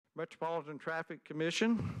Metropolitan Traffic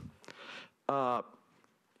Commission.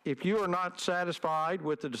 If you are not satisfied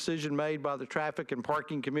with the decision made by the Traffic and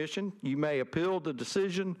Parking Commission, you may appeal the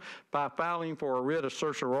decision by filing for a writ of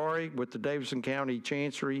certiorari with the Davidson County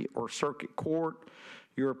Chancery or Circuit Court.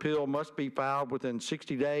 Your appeal must be filed within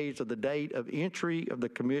 60 days of the date of entry of the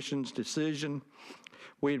Commission's decision.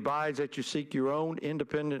 We advise that you seek your own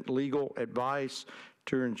independent legal advice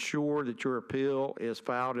to ensure that your appeal is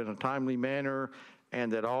filed in a timely manner and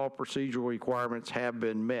that all procedural requirements have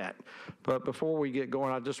been met. But before we get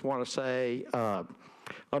going, I just want to say,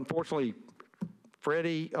 unfortunately,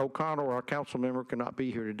 Freddie O'Connell, our council member, cannot be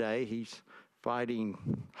here today. He's fighting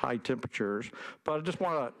high temperatures. But I just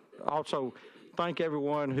want to also thank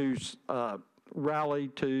everyone who's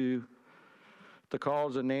rallied to the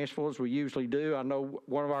cause in Nashville, as we usually do. I know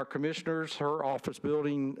one of our commissioners, her office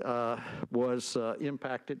building was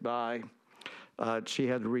impacted by she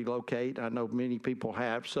had to relocate. I know many people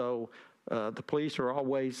have. So the police are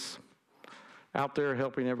always out there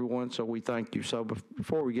helping everyone, so we thank you. So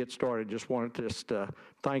before we get started, just wanted to just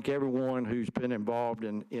thank everyone who's been involved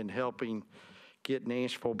in helping get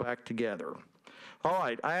Nashville back together. All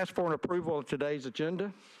right, I ask for an approval of today's agenda.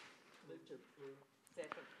 Move to approve.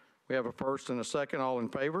 Second. We have a first and a second. All in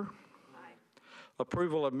favor? Aye.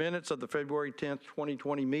 Approval of minutes of the February 10th,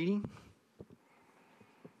 2020 meeting.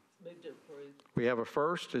 Move to approve. We have a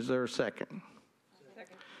first. Is there a second?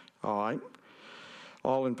 Second. All right.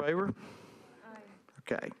 All in favor?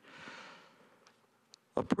 Aye. Okay.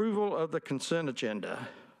 Approval of the consent agenda.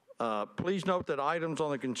 Please note that items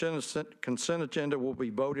on the consent agenda will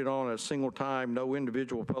be voted on at a single time. No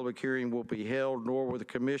individual public hearing will be held, nor will the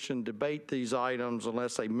commission debate these items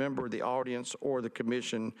unless a member of the audience or the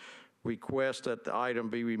commission requests that the item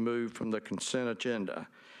be removed from the consent agenda.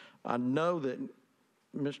 I know that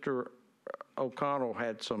Mr. O'Connell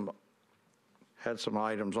had some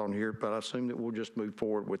items on here, but I assume that we'll just move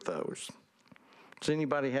forward with those. Does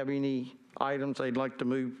anybody have any items they'd like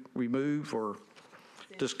to remove or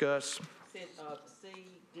discuss? CD19,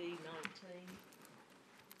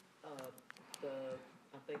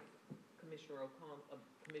 I think Commissioner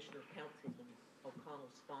Councilman O'Connell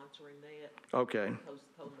sponsoring that. Okay.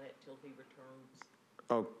 Postpone that till he returns.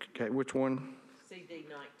 Okay, which one?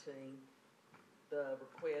 CD19, the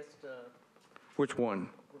request Which one?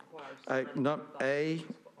 requires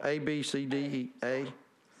A, B, C, D, E, A?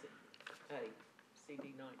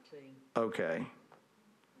 CD19. Okay.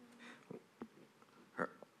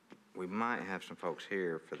 We might have some folks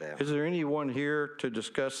here for that. Is there anyone here to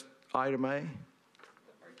discuss item A?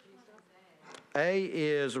 A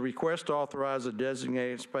is a request to authorize a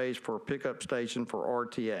designated space for a pickup station for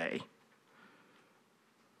RTA.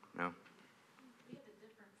 No?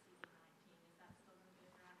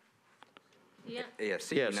 Yeah. Yeah, Yes,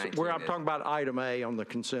 CD19 where I'm is- talking about item A on the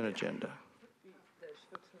consent agenda.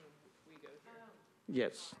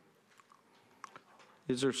 Yes.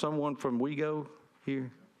 Is there someone from WeGo here?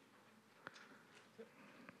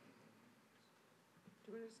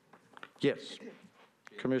 Yes,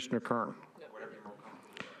 Commissioner Kern.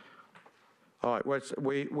 All right,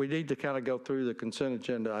 we need to kind of go through the consent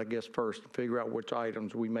agenda, I guess, first, and figure out which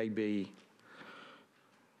items we may be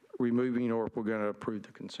removing or if we're going to approve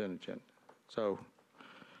the consent agenda. So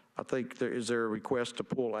I think is there a request to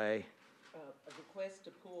pull A? A request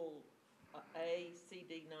to pull A,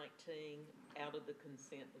 CD19 out of the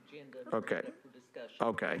consent agenda. Okay. For discussion.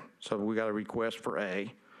 Okay, so we got a request for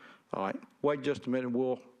A. All right, wait just a minute.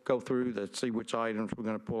 We'll go through to see which items we're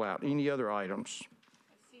going to pull out. Any other items?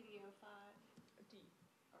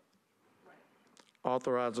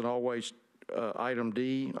 Authorizing always, item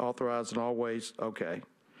D, authorizing always, okay.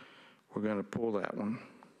 We're going to pull that one.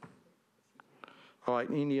 All right,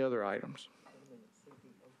 any other items?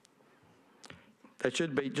 That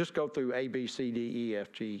should be, just go through A, B, C, D, E,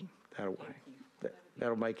 F, G, that way.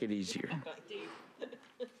 That'll make it easier.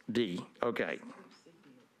 D, okay.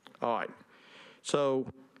 All right, so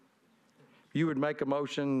you would make a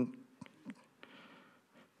motion.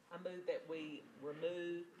 I move that we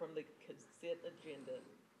remove from the consent agenda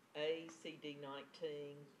A,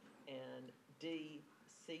 CD19, and D,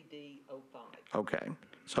 CD05. Okay,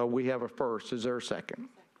 so we have a first. Is there a second?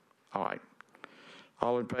 All right.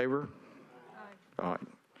 All in favor? Aye. All right.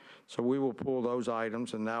 So we will pull those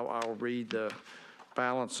items, and now I'll read the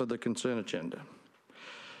balance of the consent agenda.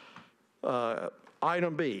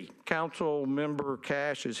 Item B, Council Member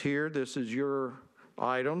Cash is here. This is your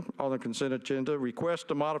item on the consent agenda. Request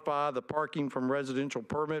to modify the parking from residential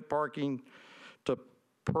permit parking to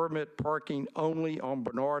permit parking only on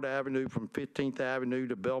Bernard Avenue from 15th Avenue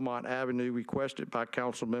to Belmont Avenue, requested by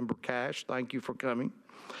Council Member Cash. Thank you for coming.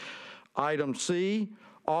 Item C,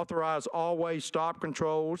 Authorize all-way stop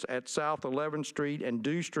controls at South 11th Street and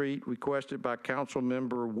Dew Street, requested by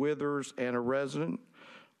Councilmember Withers and a resident.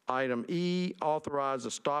 Item E, authorize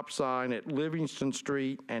a stop sign at Livingston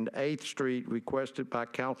Street and 8th Street, requested by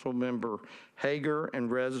Councilmember Hager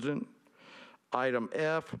and resident. Item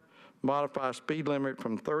F, modify speed limit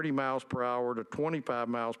from 30 miles per hour to 25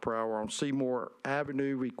 miles per hour on Seymour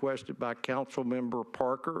Avenue, requested by Councilmember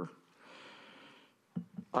Parker.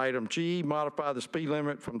 Item G, modify the speed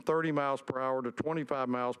limit from 30 miles per hour to 25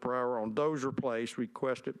 miles per hour on Dozier Place,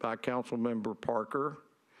 requested by Councilmember Parker.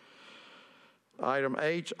 Item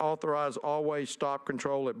H, authorize always stop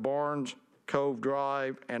control at Barnes Cove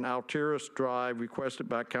Drive and Altiris Drive, requested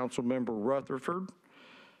by Councilmember Rutherford.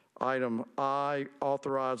 Item I,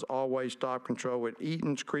 authorize always stop control at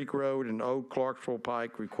Eaton's Creek Road and Old Clarksville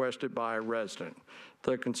Pike, requested by a resident.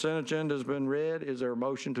 The consent agenda has been read. Is there a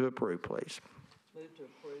motion to approve, please? Move to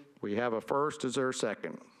approve. We have a first. Is there a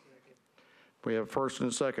second? We have a first and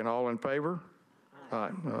a second. All in favor?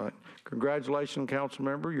 Aye. All right. Congratulations, council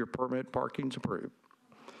member. Your permit parking's approved.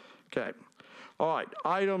 Okay. All right.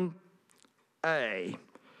 Item A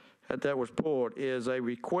that was pulled is a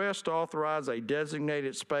request to authorize a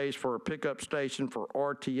designated space for a pickup station for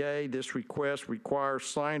RTA. This request requires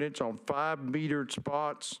signage on 5 metered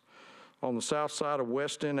spots on the south side of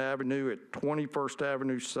West End Avenue at 21st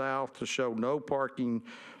Avenue South to show no parking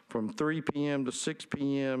from 3 p.m. to 6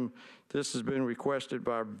 p.m. This has been requested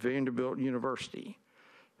by Vanderbilt University.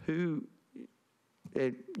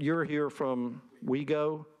 You're here from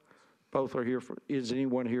WeGo? Both are here. Is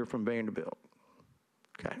anyone here from Vanderbilt?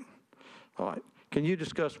 Okay. All right. Can you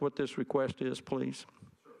discuss what this request is, please?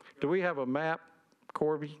 Sure. Do we have a map,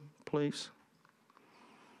 Corby, please?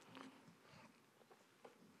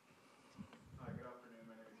 Good afternoon.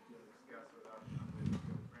 My name is Felix Gasser. I'm with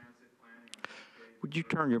Transit Planning. Would you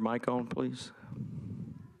turn your mic on, please?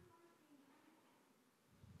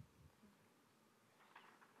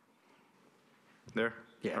 There?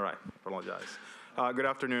 Yeah. All right. Apologize. Good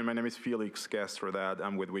afternoon. My name is Felix Gasser.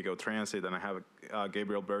 I'm with WeGo Transit, and I have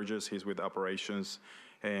Gabriel Burgess. He's with Operations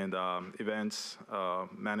and Events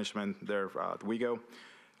Management there at WeGo.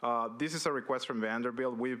 This is a request from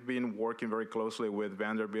Vanderbilt. We've been working very closely with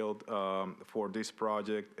Vanderbilt for this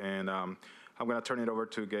project, and I'm going to turn it over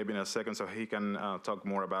to Gabe in a second so he can talk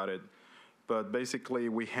more about it. But basically,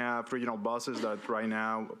 we have regional buses that right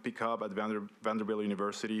now pick up at Vanderbilt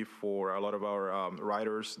University for a lot of our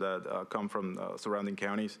riders that come from surrounding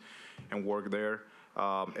counties and work there.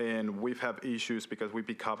 And we've had issues because we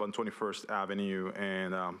pick up on 21st Avenue,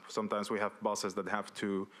 and sometimes we have buses that have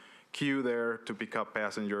to queue there to pick up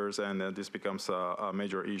passengers, and this becomes a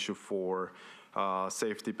major issue for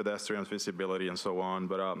safety, pedestrians, visibility, and so on.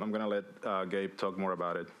 But I'm going to let Gabe talk more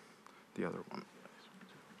about it. The other one.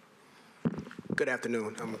 Good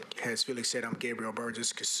afternoon. As Felix said, I'm Gabriel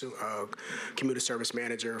Burgess, Commuter Service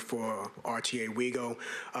Manager for RTA WeGo.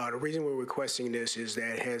 The reason we're requesting this is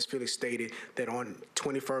that, as Felix stated, that on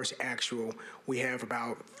 21st Actual, we have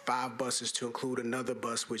about 5 buses to include another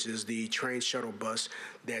bus, which is the train shuttle bus,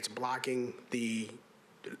 that's blocking the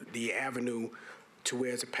avenue to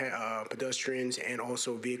where pedestrians and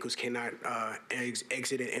also vehicles cannot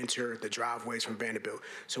exit and enter the driveways from Vanderbilt.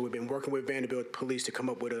 So we've been working with Vanderbilt Police to come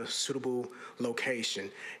up with a suitable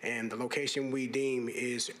location. And the location we deem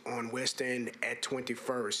is on West End at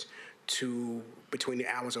 21st between the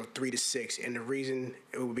hours of 3 to 6. And the reason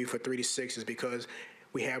it will be for 3 to 6 is because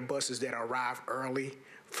we have buses that arrive early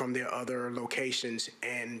from their other locations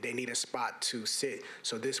and they need a spot to sit.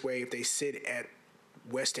 So this way, if they sit at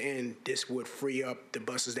West End, this would free up the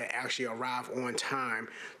buses that actually arrive on time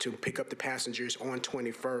to pick up the passengers on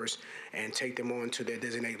 21st and take them on to their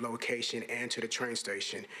designated location and to the train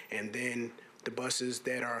station. And then the buses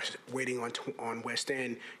that are waiting on West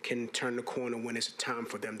End can turn the corner when it's time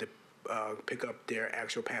for them to pick up their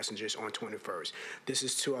actual passengers on 21st. This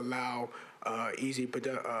is to allow easy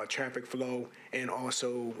traffic flow and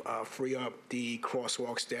also free up the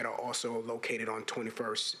crosswalks that are also located on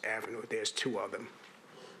 21st Avenue. There's 2 of them.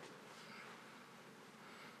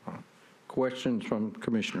 Questions from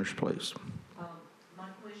commissioners, please. My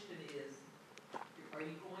question is, are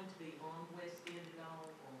you going to be on West End at all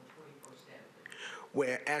on 21st Avenue?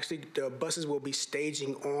 Where actually the buses will be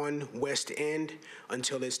staging on West End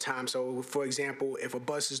until it's time. So, for example, if a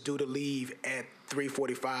bus is due to leave at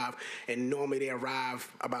 3:45 and normally they arrive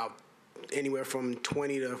about anywhere from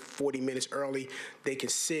 20 to 40 minutes early, they can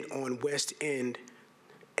sit on West End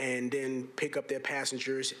and then pick up their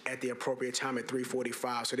passengers at the appropriate time at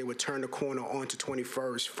 3:45. So they would turn the corner onto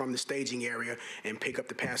 21st from the staging area and pick up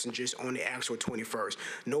the passengers on the actual 21st.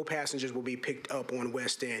 No passengers will be picked up on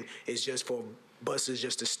West End. It's just for buses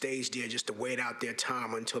just to stage there, just to wait out their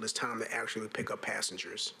time until it's time to actually pick up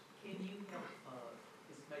passengers. Can you help,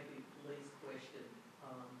 this may be Lee's question,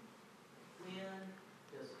 when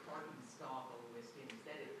does parking stop on West End? Is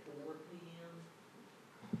that at 4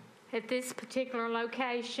 p.m.? At this particular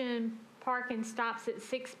location, parking stops at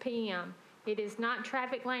 6 p.m. It is not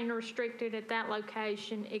traffic lane restricted at that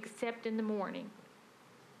location except in the morning.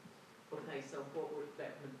 Okay, so what would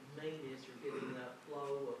that mean is you're getting a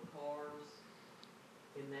flow of cars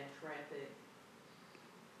in that traffic?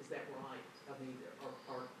 Is that right? I mean,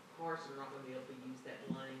 are cars are not going to be able to use that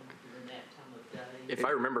lane during that time of day? If I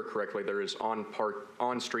remember correctly, there is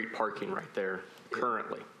on-street parking right there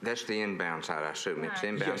currently. That's the inbound side, I assume. It's Right.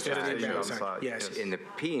 inbound Yes, side. it is inbound So side. Yes. in the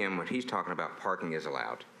PM, what he's talking about, parking is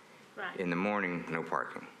allowed. Right. In the morning, no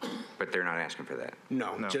parking. But they're not asking for that.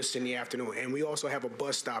 No, just in the afternoon. And we also have a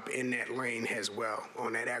bus stop in that lane as well,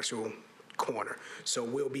 on that actual corner. So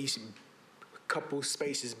we'll be a couple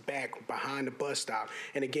spaces back behind the bus stop.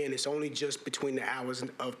 And again, it's only just between the hours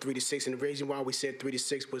of 3 to 6. And the reason why we said 3 to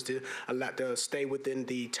 6 was to allow to stay within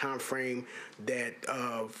the time frame that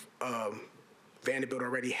Vanderbilt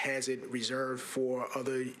already has it reserved for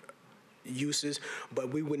other uses, but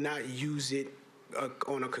we would not use it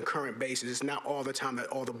on a concurrent basis. It's not all the time that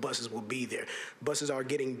all the buses will be there. Buses are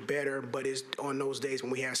getting better, but it's on those days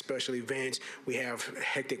when we have special events, we have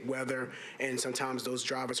hectic weather, and sometimes those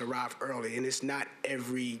drivers arrive early, and it's not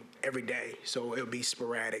every day, so it'll be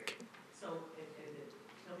sporadic. So, and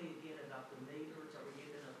tell me again about the meters. Are we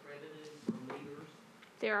getting enough revenue from meters?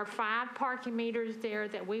 There are 5 parking meters there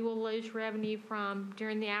that we will lose revenue from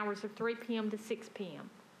during the hours of 3 p.m. to 6 p.m.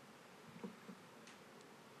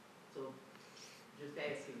 So, just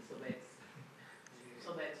asking, so that's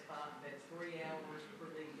 3 hours per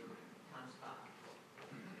meter times 5.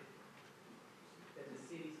 That the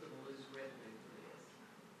city's gonna lose revenue for this.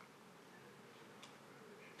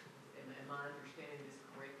 Am I understanding this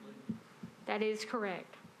correctly? That is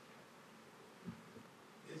correct.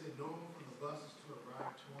 Is it normal for the buses to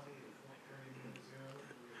arrive 20 and 30 minutes early?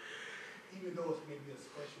 Even though it's maybe a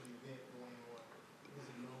special event going on, is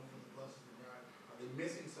it normal for the buses to arrive? Are they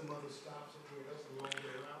missing some other stops over else along the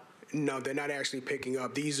route? No, they're not actually picking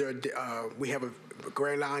up. These are, we have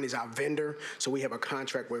Gray Line is our vendor, so we have a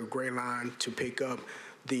contract with Gray Line to pick up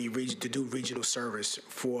to do regional service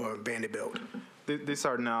for Vanderbilt. These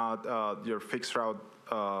are not your fixed route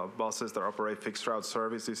buses that operate fixed route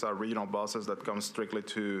service. These are regional buses that come strictly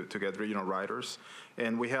to get regional riders.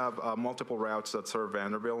 And we have multiple routes that serve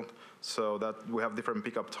Vanderbilt, so that we have different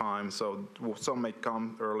pickup times. So some may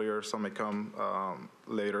come earlier, some may come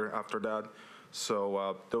later after that.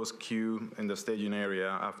 So those queue in the staging area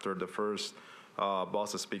after the first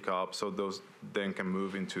buses pick up, so those then can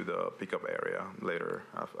move into the pickup area later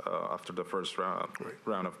after the first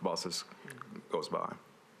round of buses goes by.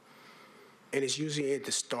 And it's usually at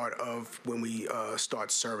the start of when we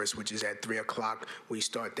start service, which is at 3 o'clock.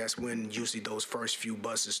 That's when usually those first few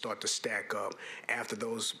buses start to stack up. After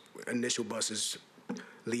those initial buses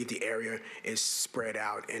leave the area, it's spread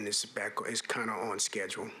out and it's kind of on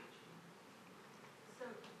schedule. So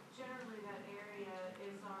generally that area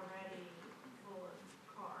is already full of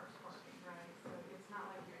cars parking, right? So it's not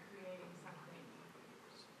like you're creating something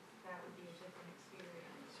that would be a different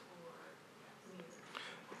experience for commuters.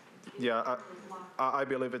 Yeah, I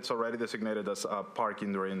believe it's already designated as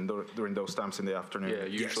parking during those times in the afternoon. Yeah,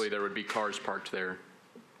 usually there would be cars parked there,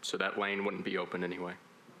 so that lane wouldn't be open anyway.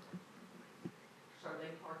 So are they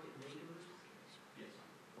parked at meters? Yes.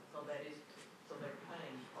 So they're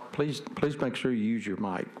paying parking. Please make sure you use your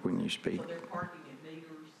mic when you speak. So they're parking at meters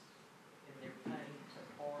and they're paying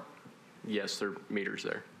to park? Yes, there are meters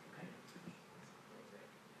there.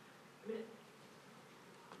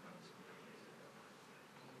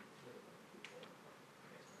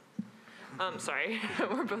 Sorry,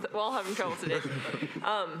 we're all having trouble today.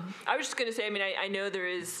 I was just going to say, I mean, I know there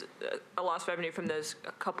is a loss of revenue from those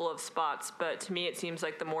couple of spots, but to me it seems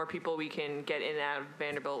like the more people we can get in and out of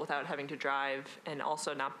Vanderbilt without having to drive and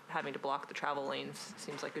also not having to block the travel lanes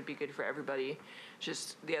seems like it would be good for everybody,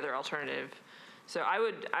 just the other alternative. So I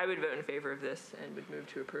would vote in favor of this and would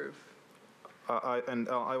move to approve. I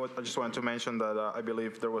just wanted to mention that I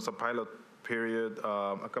believe there was a pilot period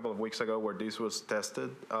a couple of weeks ago where this was tested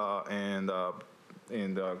and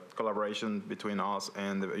in the collaboration between us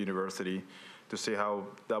and the university to see how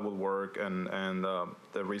that would work. And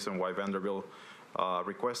the reason why Vanderbilt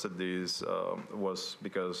requested these was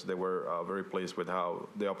because they were very pleased with how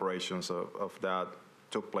the operations of that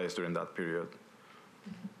took place during that period.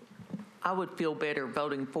 I would feel better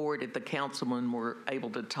voting for it if the councilmen were able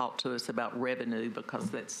to talk to us about revenue, because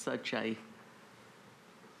that's such a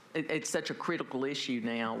it's such a critical issue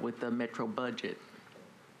now with the metro budget.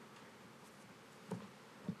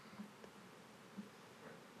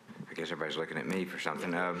 I guess everybody's looking at me for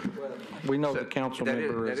something. We know the council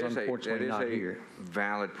member is That unfortunately not here. a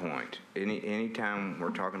valid point. Anytime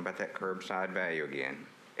we're talking about that curbside value again,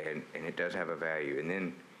 and it does have a value, and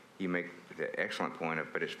then you make the excellent point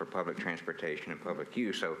of, but it's for public transportation and public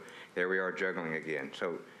use, so there we are juggling again.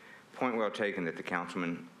 So point well taken that the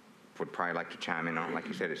councilman would probably like to chime in on, like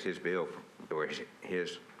you said, it's his bill, or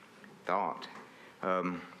his thought.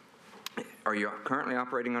 Are you currently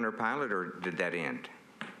operating under pilot, or did that end?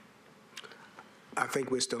 I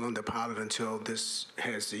think we're still under pilot until this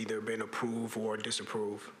has either been approved or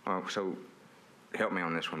disapproved. So help me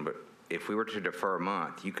on this one, but if we were to defer a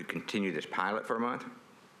month, you could continue this pilot for a month?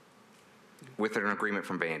 With an agreement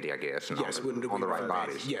from Bandy, I guess, and Yes, with an all the agreement right from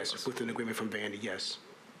bodies? Bandy. Yes, with an agreement from Bandy, yes.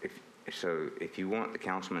 So if you want the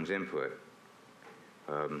councilman's input,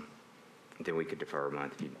 then we could defer a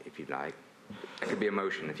month if you'd like. That could be a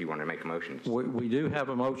motion if you want to make a motion. We do have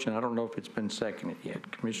a motion. I don't know if it's been seconded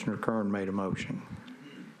yet. Commissioner Kern made a motion.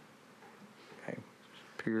 Okay.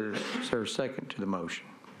 Is there a second to the motion?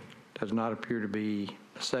 Does not appear to be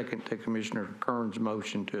a second to Commissioner Kern's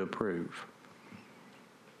motion to approve.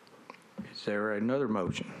 Is there another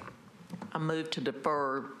motion? I move to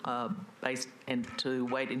defer and to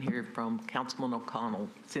wait and hear from Councilman O'Connell,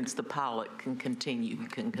 since the pilot can continue. You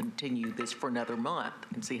can continue this for another month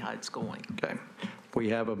and see how it's going. Okay. We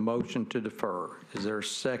have a motion to defer. Is there a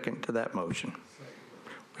second to that motion?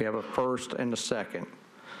 We have a first and a second.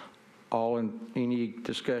 Any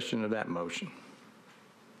discussion of that motion?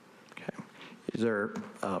 Okay. Is there,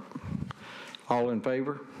 all in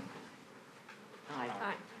favor?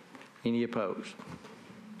 Aye. Any opposed?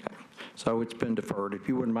 Okay. So it's been deferred. If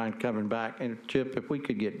you wouldn't mind coming back, and Chip, if we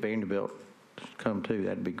could get Vanderbilt to come too,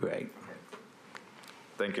 that'd be great.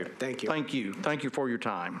 Thank you. Thank you. Thank you. Thank you for your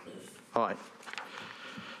time. All right.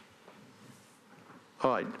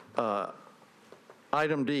 All right.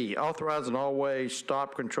 Item D, authorize an all-way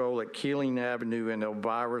stop control at Keeling Avenue and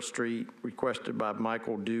Elvira Street, requested by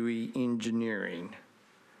Michael Dewey Engineering.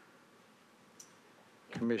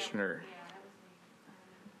 Commissioner.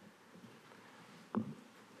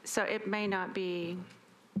 So it may not be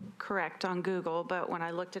correct on Google, but when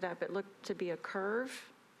I looked it up, it looked to be a curve,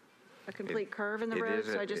 a complete curve in the it road. is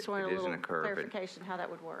So I just wanted a it isn't little a curve, but- clarification how that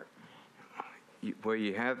would work. You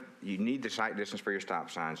need the sight distance for your stop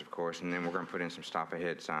signs, of course, and then we're going to put in some stop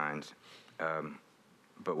ahead signs.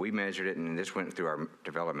 But we measured it, and this went through our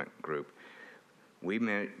development group. We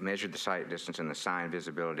measured the sight distance and the sign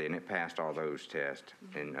visibility, and it passed all those tests.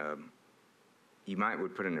 And you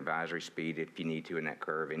would put an advisory speed if you need to in that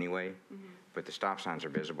curve anyway, but the stop signs are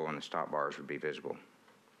visible and the stop bars would be visible.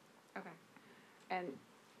 Okay. And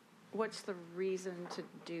what's the reason to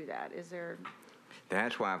do that? Is there,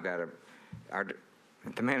 That's why I've got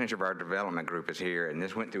the manager of our development group is here, and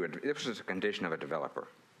this went through, this was a condition of a developer.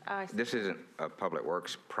 I see. This isn't a public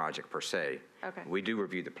works project per se. Okay. We do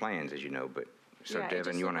review the plans, as you know, but, so yeah, it Devin,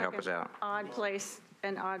 just you want to looked help like us out?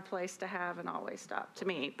 an odd place to have an always stop to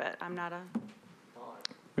me, but I'm not a,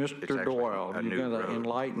 It's Mr. actually Doyle, a you're new going to road.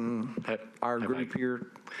 enlighten our group here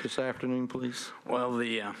this afternoon, please? Well,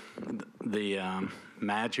 the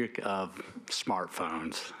magic of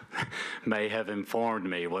smartphones may have informed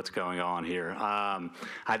me what's going on here.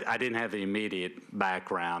 I didn't have the immediate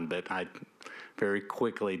background, but I very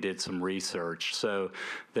quickly did some research. So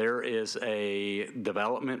there is a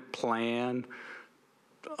development plan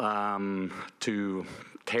to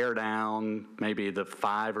tear down maybe the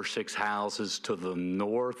 5 or 6 houses to the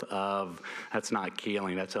north of, that's not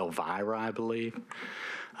Keeling, that's Elvira, I believe.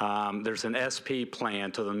 There's an SP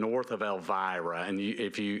plan to the north of Elvira, and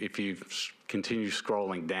if you continue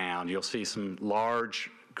scrolling down, you'll see some large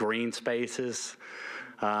green spaces.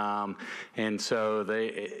 And so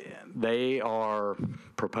they are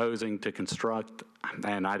proposing to construct,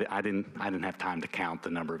 and I didn't have time to count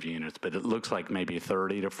the number of units, but it looks like maybe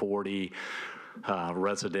 30 to 40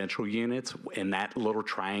 residential units in that little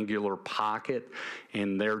triangular pocket,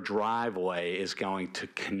 and their driveway is going to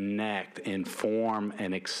connect and form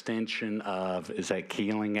an extension of, is that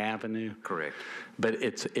Keeling Avenue? Correct. But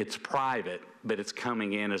it's private, but it's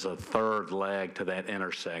coming in as a third leg to that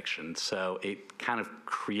intersection. So it kind of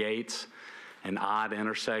creates an odd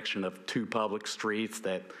intersection of 2 public streets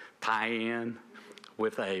that tie in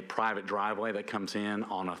with a private driveway that comes in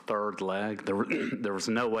on a third leg. There was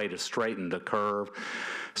no way to straighten the curve.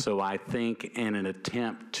 So I think in an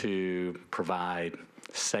attempt to provide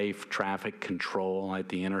safe traffic control at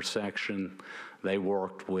the intersection. They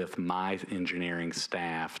worked with my engineering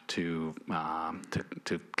staff to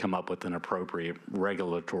come up with an appropriate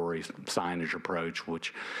regulatory signage approach,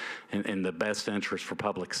 which, in the best interest for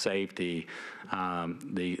public safety,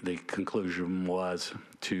 the conclusion was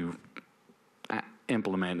to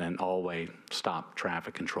implement an all-way stop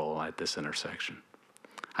traffic control at this intersection.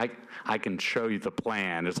 I can show you the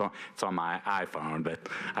plan. It's on my iPhone, but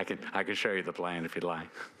I can show you the plan if you'd like.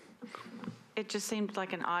 It just seemed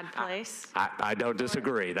like an odd place. I don't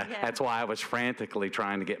disagree. That's why I was frantically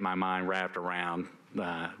trying to get my mind wrapped around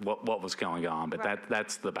what was going on. But Right.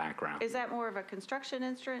 that's the background. Is that more of a construction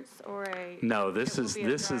entrance or a? No, this it will is be a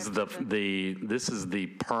this is drive this is the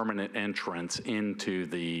permanent entrance into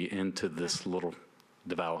this little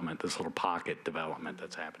development, this little pocket development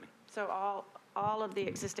that's happening. So all of the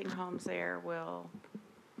existing homes there will.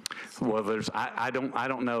 Well, I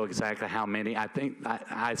don't know exactly how many.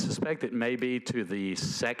 I suspect it may be to the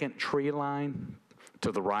second tree line,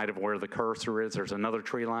 to the right of where the cursor is. There's another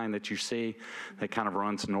tree line that you see that kind of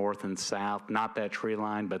runs north and south. Not that tree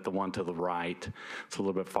line, but the one to the right. It's a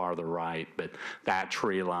little bit farther right, but that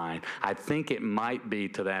tree line. I think it might be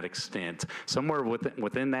to that extent. Somewhere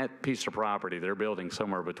within that piece of property, they're building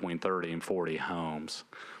somewhere between 30 and 40 homes.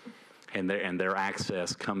 And their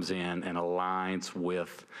access comes in and aligns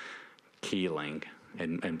with Keeling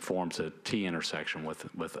and forms a T intersection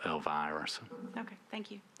with Elvira. So. Okay,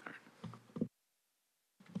 thank you.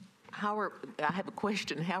 I have a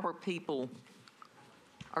question. How are people,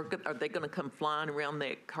 are they going to come flying around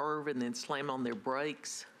that curve and then slam on their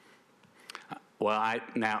brakes? Well, I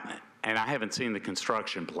haven't seen the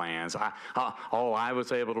construction plans. All I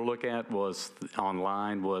was able to look at was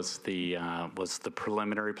online was the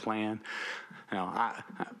preliminary plan. Now,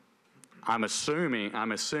 I'm assuming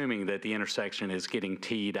that the intersection is getting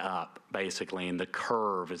teed up basically, and the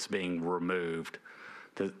curve is being removed.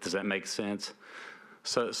 Does that make sense?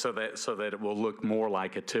 So that it will look more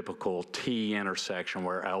like a typical T intersection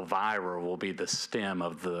where Elvira will be the stem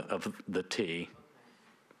of the T.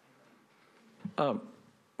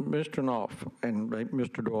 Mr. Knopf and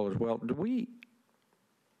Mr. Doyle as well, do we,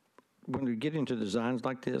 when we get into designs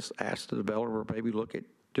like this, ask the developer maybe look at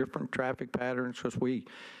different traffic patterns? Because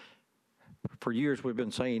for years we've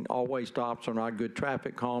been saying all-way stops are not good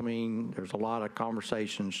traffic calming. There's a lot of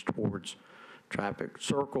conversations towards traffic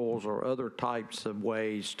circles or other types of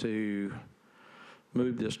ways to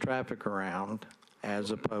move this traffic around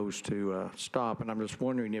as opposed to stop. And I'm just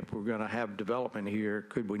wondering if we're going to have development here,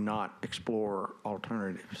 could we not explore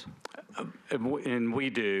alternatives? And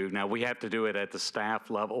we do. Now, we have to do it at the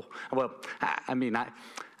staff level. Well,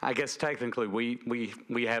 I guess technically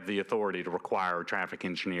we have the authority to require a traffic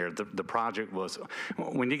engineer. The project was,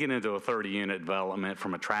 when you get into a 30-unit development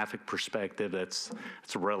from a traffic perspective, it's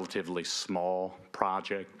a relatively small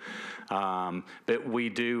project. But we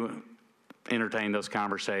do entertain those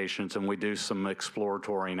conversations, and we do some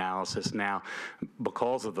exploratory analysis. Now,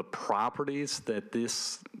 because of the properties that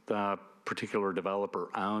this particular developer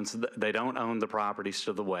owns, they don't own the properties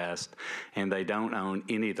to the west, and they don't own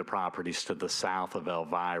any of the properties to the south of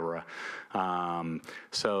Elvira.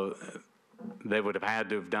 So they would have had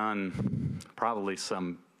to have done probably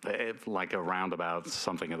some, like a roundabout,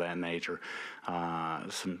 something of that nature,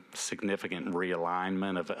 some significant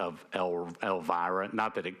realignment of Elvira.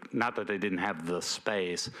 Not that they didn't have the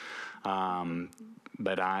space,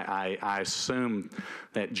 but I assume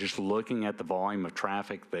that just looking at the volume of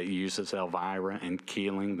traffic that uses Elvira and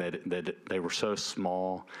Keeling, that they were so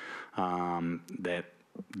small that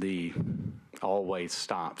the all-way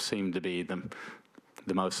stop seemed to be the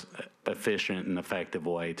most efficient and effective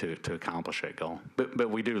way to accomplish that goal. But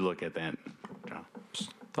we do look at that, John.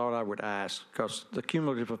 Thought I would ask, because the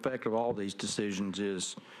cumulative effect of all these decisions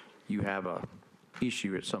is you have a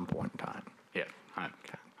issue at some point in time. Yeah, I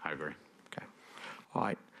agree. Okay. All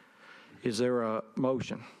right. Is there a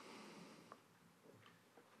motion?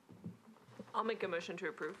 I'll make a motion to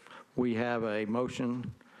approve. We have a motion.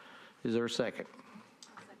 Is there a second?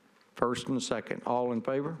 First and a second. All in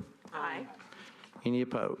favor? Aye. Any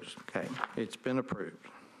opposed? Okay, it's been approved.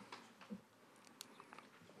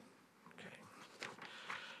 Okay.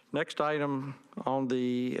 Next item on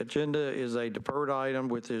the agenda is a deferred item,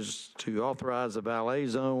 which is to authorize a valet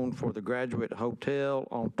zone for the Graduate Hotel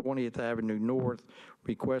on 20th Avenue North,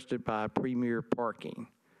 requested by Premier Parking.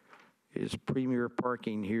 Is Premier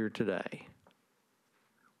Parking here today?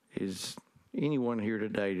 Is anyone here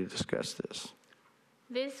today to discuss this?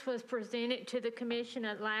 This was presented to the commission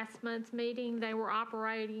at last month's meeting. They were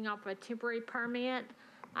operating off a temporary permit.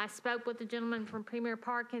 I spoke with the gentleman from Premier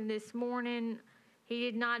Parking this morning. He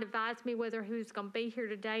did not advise me whether he was going to be here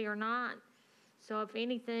today or not. So if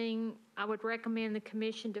anything, I would recommend the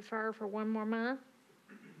commission defer for one more month.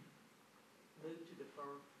 Move to defer.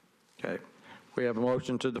 Okay. We have a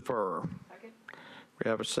motion to defer. Second? We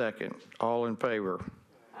have a second. All in favor?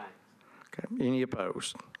 Aye. Okay. Any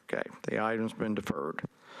opposed? Okay. The item's been deferred.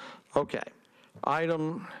 Okay.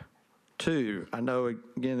 Item 2. I know,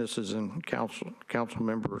 again, this is in council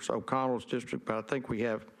members O'Connell's district, but I think we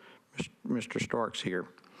have Mr. Starks here.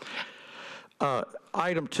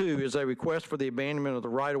 Item 2 is a request for the abandonment of the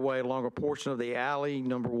right-of-way along a portion of the alley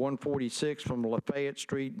number 146 from Lafayette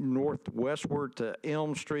Street northwestward to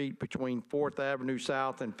Elm Street between 4th Avenue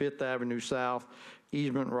South and 5th Avenue South.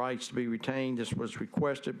 Easement rights to be retained. This was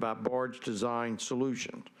requested by Barge Design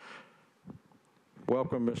Solutions.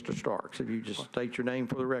 Welcome, Mr. Starks. If you just state your name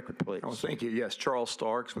for the record, please. Oh, thank you. Yes, Charles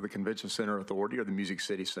Starks with the Convention Center Authority, or the Music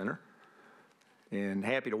City Center. And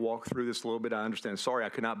happy to walk through this a little bit. I understand. Sorry I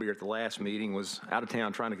could not be here at the last meeting. Was out of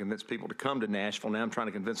town trying to convince people to come to Nashville. Now I'm trying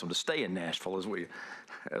to convince them to stay in Nashville, as we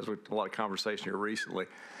a lot of conversation here recently.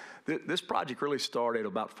 This project really started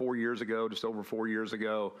about 4 years ago, just over 4 years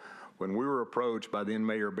ago, when we were approached by then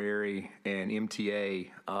Mayor Berry and MTA,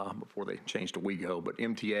 before they changed to WeGo, but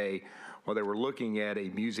MTA, well, they were looking at a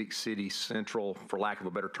Music City Central, for lack of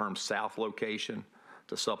a better term, South location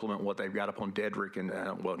to supplement what they've got up on Dedrick and,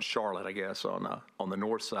 well, in Charlotte, I guess, on the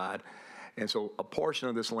north side. And so a portion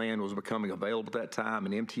of this land was becoming available at that time,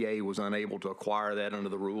 and MTA was unable to acquire that under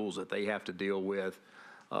the rules that they have to deal with,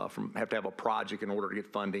 have to have a project in order to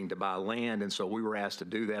get funding to buy land. And so we were asked to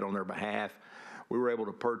do that on their behalf. We were able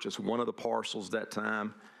to purchase one of the parcels that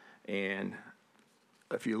time. And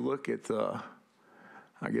if you look at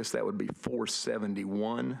I guess that would be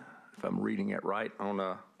 471, if I'm reading it right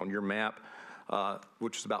on your map,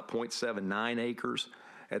 which is about 0.79 acres.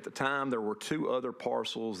 At the time, there were 2 other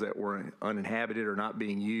parcels that were uninhabited or not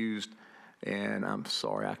being used, and I'm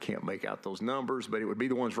sorry, I can't make out those numbers, but it would be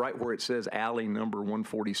the ones right where it says alley number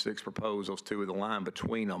 146 proposed, those 2 with the line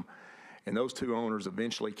between them. And those 2 owners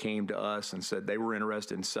eventually came to us and said they were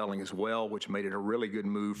interested in selling as well, which made it a really good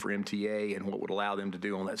move for MTA and what would allow them to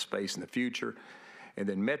do on that space in the future. And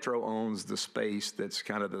then Metro owns the space that's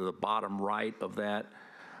kind of the bottom right of that.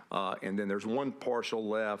 And then there's one parcel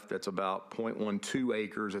left that's about 0.12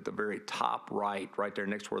 acres at the very top right there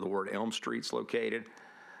next to where the word Elm Street's located.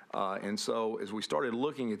 And so as we started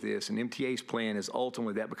looking at this, and MTA's plan is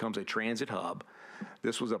ultimately that becomes a transit hub.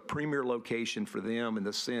 This was a premier location for them in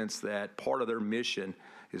the sense that part of their mission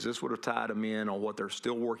is this would have tied them in on what they're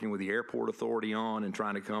still working with the airport authority on and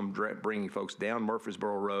trying to come bringing folks down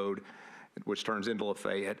Murfreesboro Road, which turns into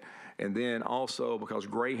Lafayette. And then also because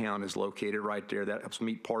Greyhound is located right there, that helps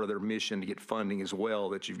meet part of their mission to get funding as well,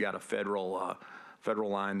 that you've got a federal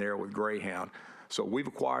line there with Greyhound. So we've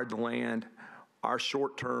acquired the land. Our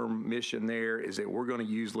short-term mission there is that we're going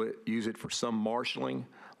to use it for some marshaling,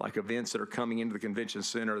 like events that are coming into the convention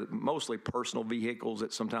center, mostly personal vehicles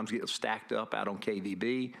that sometimes get stacked up out on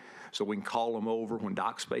KVB, so we can call them over when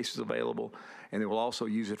dock space is available. And then we'll also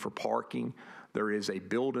use it for parking. There is a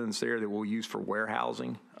building there that we'll use for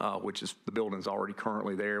warehousing, which is the building's already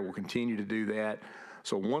currently there. We'll continue to do that.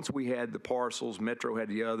 So once we had the parcels, Metro had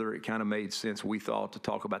the other, it kind of made sense, we thought, to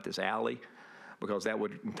talk about this alley, because that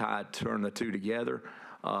would turn the 2 together.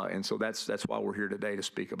 And so that's why we're here today, to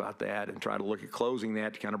speak about that and try to look at closing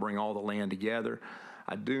that to kind of bring all the land together.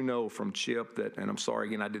 I do know from Chip that, and I'm sorry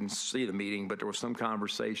again, I didn't see the meeting, but there was some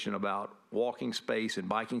conversation about walking space and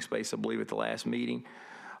biking space, I believe, at the last meeting.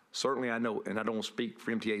 Certainly I know, and I don't speak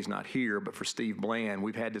for MTA's not here, but for Steve Bland,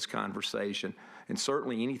 we've had this conversation. And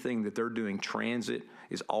certainly anything that they're doing transit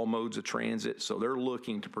is all modes of transit. So they're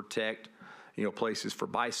looking to protect, places for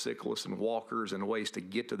bicyclists and walkers and ways to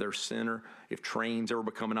get to their center. If trains ever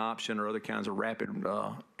become an option or other kinds of rapid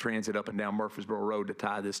transit up and down Murfreesboro Road to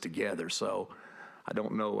tie this together. So I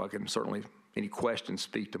don't know, I can certainly, any questions,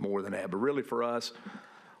 speak to more than that. But really for us,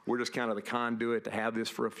 we're just kind of the conduit to have this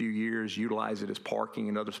for a few years, utilize it as parking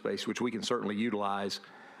and other space, which we can certainly utilize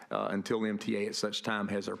until the MTA at such time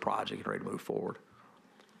has their project ready to move forward.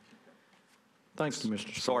 Thank you,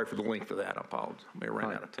 Mr. Sorry for the length of that. I apologize. I may have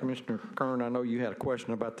ran out of time. Commissioner Kern, I know you had a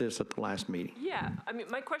question about this at the last meeting. Yeah, I mean,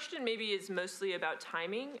 my question maybe is mostly about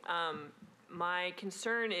timing. My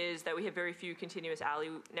concern is that we have very few continuous alley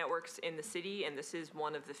networks in the city, and this is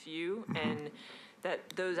one of the few, and that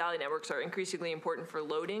those alley networks are increasingly important for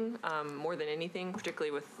loading more than anything,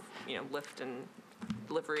 particularly with, Lyft and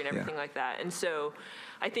delivery and everything like that. And so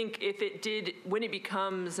I think when it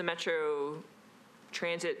becomes a Metro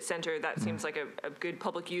transit center, that seems like a good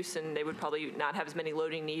public use, and they would probably not have as many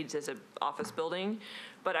loading needs as an office building.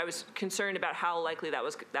 But I was concerned about how likely that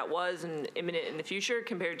was and imminent in the future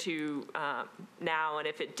compared to now. And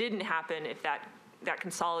if it didn't happen, if that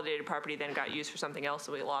consolidated property then got used for something else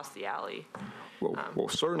and we lost the alley. Well,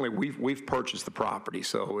 certainly, we've purchased the property,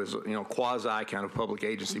 so as, quasi kind of public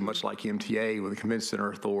agency, much like MTA with the Convention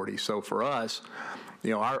Center Authority. So for us,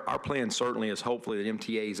 our plan certainly is hopefully that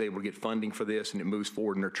MTA is able to get funding for this and it moves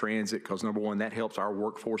forward in their transit, because number one, that helps our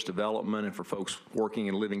workforce development and for folks working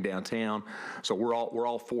and living downtown. So we're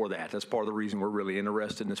all for that. That's part of the reason we're really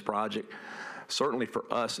interested in this project. Certainly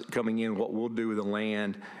for us coming in, what we'll do with the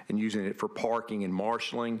land and using it for parking and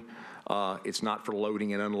marshaling, it's not for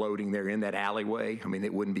loading and unloading there in that alleyway. I mean,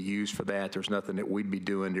 it wouldn't be used for that. There's nothing that we'd be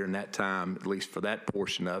doing during that time, at least for that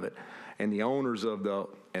portion of it. And the owners of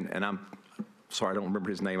and I'm sorry, I don't remember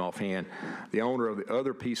his name offhand. The owner of the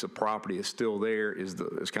other piece of property is still there, is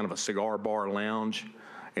kind of a cigar bar lounge,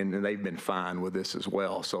 and they've been fine with this as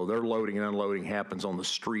well. So their loading and unloading happens on the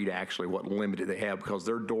street, actually, what limited they have, because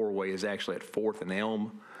their doorway is actually at 4th and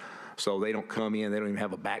Elm. So they don't come in, they don't even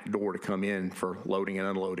have a back door to come in for loading and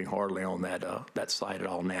unloading hardly on that site at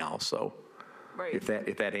all now. So Right. if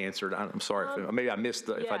that answered, I'm sorry, maybe I missed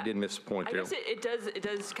if I did miss the point I there. guess it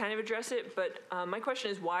does kind of address it, but my question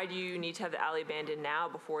is, why do you need to have the alley abandoned now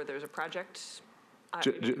before there's a project,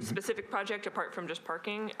 specific project apart from just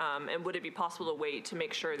parking? And would it be possible to wait to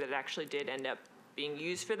make sure that it actually did end up being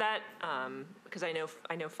used for that? Because I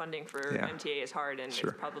know funding for MTA is hard, and it's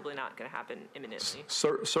probably not going to happen imminently.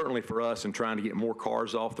 Certainly for us, in trying to get more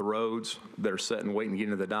cars off the roads that are sitting waiting to get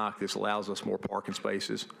into the dock, this allows us more parking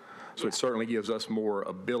spaces. So it certainly gives us more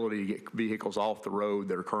ability to get vehicles off the road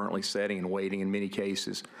that are currently sitting and waiting in many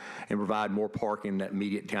cases, and provide more parking in that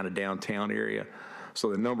immediate kind of downtown area. So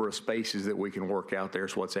the number of spaces that we can work out there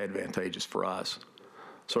is what's advantageous for us.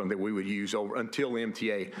 Something that we would use over until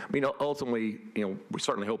MTA. I mean, ultimately, we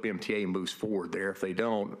certainly hope MTA moves forward there. If they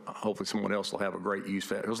don't, hopefully someone else will have a great use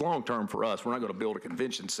for that. Because long term for us, we're not going to build a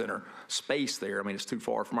convention center space there. I mean, it's too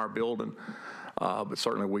far from our building. But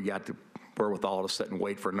certainly we got the wherewithal to sit and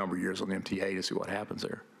wait for a number of years on the MTA to see what happens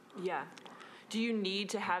there. Yeah. Do you need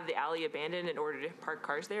to have the alley abandoned in order to park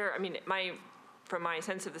cars there? I mean, from my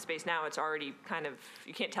sense of the space now, it's already kind of,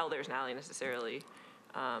 you can't tell there's an alley necessarily.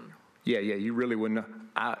 Yeah, you really wouldn't.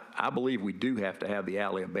 I believe we do have to have the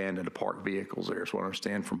alley abandoned to park vehicles there. That's what I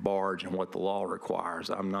understand from barge and what the law requires.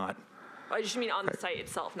 I'm not. I just mean on the site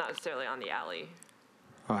itself, not necessarily on the alley.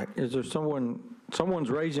 All right, is there someone's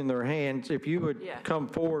raising their hands? If you would come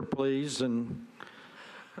forward, please, and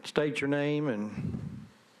state your name and.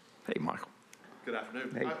 Hey, Michael. Good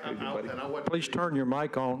afternoon. Hey, please turn your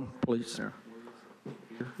mic on, please.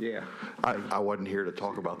 Yeah. I wasn't here to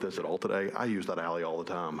talk about this at all today. I use that alley all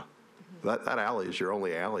the time. That alley is your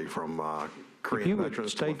only alley from Korean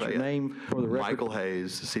Veterans to Lafayette. State your name for the record. Michael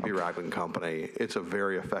Hayes, CB Ragland Company. It's a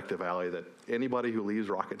very effective alley that anybody who leaves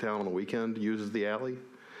Rocketown on the weekend uses the alley.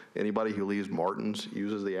 Anybody who leaves Martin's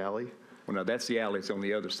uses the alley. Well, no, that's the alley that's on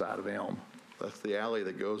the other side of Elm. That's the alley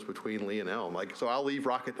that goes between Lee and Elm. So I'll leave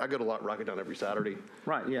I go to Rocketown every Saturday.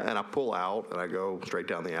 Right, yeah. And I pull out and I go straight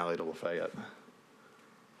down the alley to Lafayette.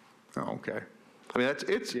 Oh, okay. I mean,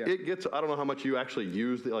 it gets, I don't know how much you actually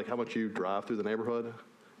use, how much you drive through the neighborhood.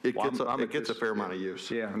 It gets a fair amount of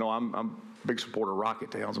use. Yeah, no, I'm a big supporter of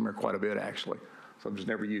Rocketowns. I'm there quite a bit, actually. So I've just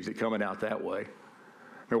never used it coming out that way.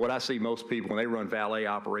 I mean, what I see most people, when they run valet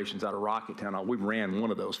operations out of Rocketown, we ran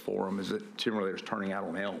one of those for them, is that generally they're turning out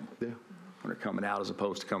on Elm. Yeah. When they're coming out as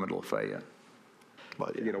opposed to coming to Lafayette.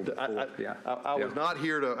 But I was not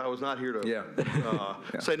here to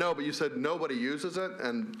say no, but you said nobody uses it,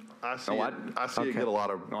 and I see it get a lot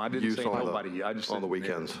of use on the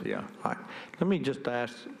weekends. Yeah. All right. Let me just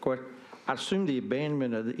ask a question. I assume the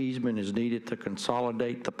abandonment of the easement is needed to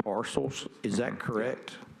consolidate the parcels. Is that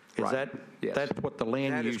correct? Right. That's what the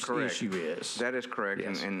land use issue is? That is correct,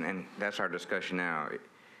 Yes. and that's our discussion now.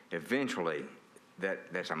 Eventually,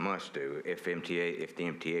 that's a must-do if the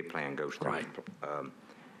MTA plan goes through. Right.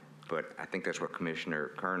 But I think that's what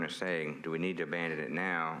Commissioner Kern is saying. Do we need to abandon it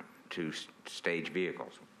now to stage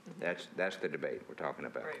vehicles? That's the debate we're talking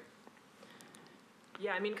about. Right.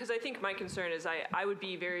 Yeah, I mean, because I think my concern is I would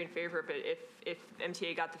be very in favor of it if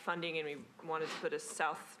MTA got the funding and we wanted to put a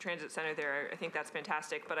South Transit Center there. I think that's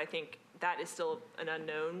fantastic, but I think that is still an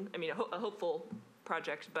unknown. I mean, a hopeful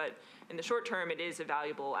project, but in the short term, it is a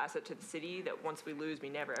valuable asset to the city that once we lose, we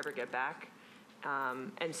never ever get back.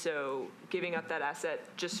 And so giving up that asset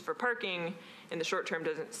just for parking in the short term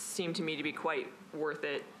doesn't seem to me to be quite worth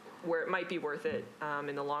it, where it might be worth it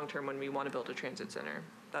in the long term when we want to build a transit center.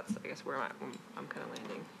 That's, I guess, where I'm kind of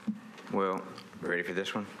landing. Well, ready for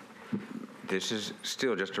this one? This is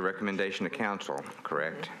still just a recommendation to council,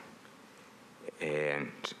 correct?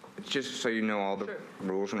 And just so you know all the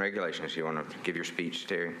rules and regulations, you want to give your speech,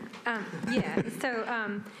 Terry? Yeah,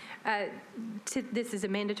 so this is a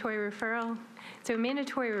mandatory referral. So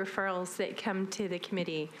mandatory referrals that come to the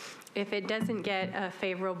committee, if it doesn't get a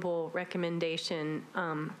favorable recommendation,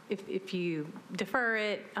 if you defer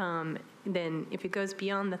it, then if it goes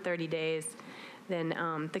beyond the 30 days, then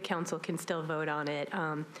the council can still vote on it.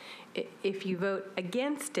 If you vote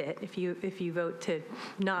against it, if you vote to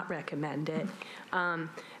not recommend it,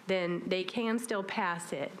 then they can still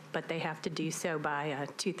pass it, but they have to do so by a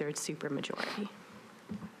 2/3 supermajority.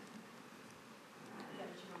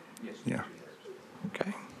 Yeah.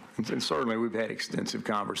 Okay. And certainly, we've had extensive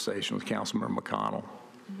conversation with Councilmember McConnell,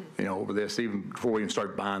 over this, even before we even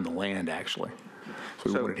started buying the land, actually.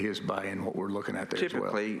 So we wanted his buy-in, what we're looking at there as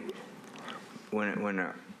well. Typically,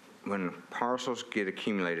 when parcels get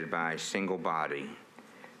accumulated by a single body,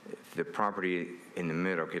 the property in the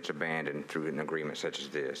middle gets abandoned through an agreement such as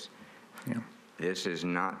this. Yeah. This is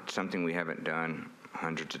not something we haven't done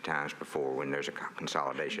hundreds of times before when there's a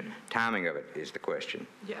consolidation. Timing of it is the question.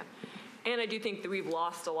 Yeah. And I do think that we've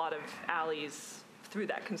lost a lot of alleys through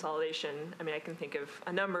that consolidation. I mean, I can think of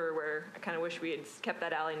a number where I kind of wish we had kept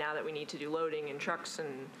that alley now that we need to do loading and trucks,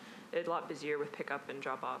 and it's a lot busier with pickup and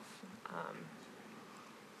drop off.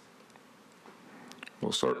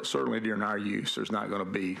 Well, certainly during our use, there's not going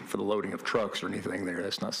to be for the loading of trucks or anything there.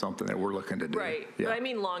 That's not something that we're looking to do. Right. Yeah. But I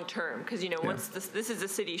mean long term, because, once this is a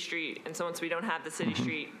city street, and so once we don't have the city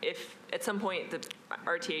street, if at some point the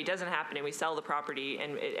RTA doesn't happen and we sell the property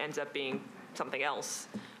and it ends up being something else,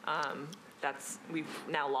 we've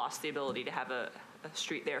now lost the ability to have a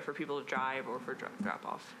street there for people to drive or for drop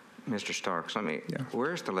off. Mr. Starks,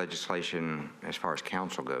 where's the legislation as far as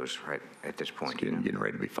council goes right at this point? It's getting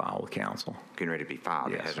ready to be filed with council. Getting ready to be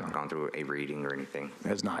filed? Yes, it hasn't gone through a reading or anything? It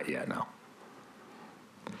has not yet, no.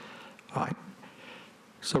 All right.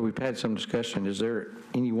 So we've had some discussion. Is there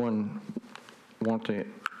anyone want to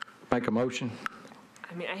make a motion?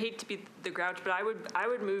 I mean, I hate to be the grouch, but I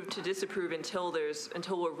would move to disapprove until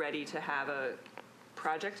we're ready to have a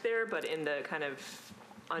project there, but in the kind of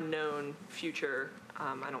unknown future,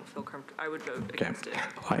 I don't feel comfortable. I would vote against it.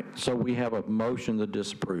 All right, so we have a motion to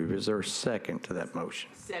disapprove. Is there a second to that motion?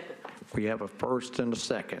 Second. We have a first and a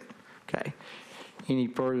second. Okay. Any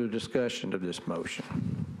further discussion of this motion?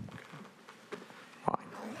 All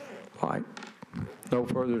right. All right. No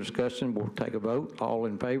further discussion. We'll take a vote. All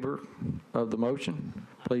in favor of the motion,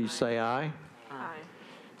 please say aye. Aye.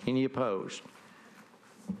 Any opposed?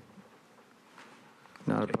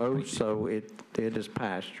 Not opposed, so it is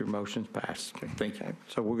passed. Your motion's passed. Okay, thank you.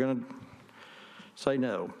 So we're going to say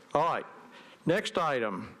no. All right. Next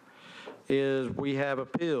item is we have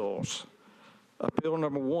appeals. Appeal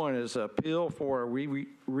number 1 is appeal for a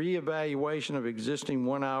reevaluation of existing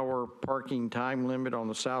 1-hour parking time limit on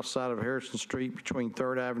the south side of Harrison Street between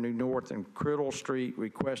 3rd Avenue North and Criddle Street,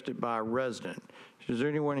 requested by a resident. Is there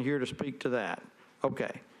anyone here to speak to that?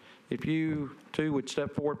 Okay. If you two would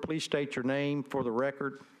step forward, please state your name for the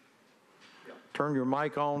record. Turn your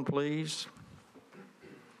mic on, please.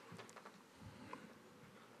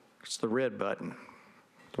 It's the red button,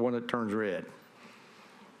 the one that turns red.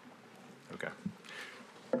 Okay.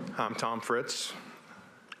 I'm Tom Fritz,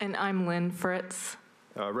 And I'm Lynn Fritz.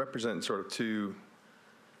 representing sort of two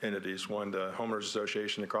entities, one the Homeowners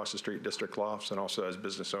Association across the street, District Lofts, and also as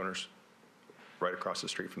business owners right across the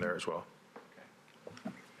street from there as well.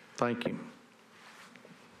 Thank you.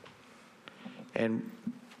 And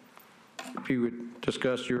if you would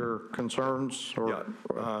discuss your concerns or.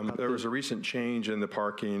 There was a recent change in the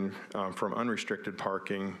parking from unrestricted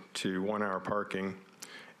parking to 1-hour parking.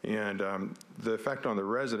 And the effect on the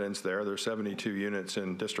residents there's 72 units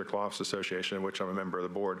in District Lofts Association, in which I'm a member of the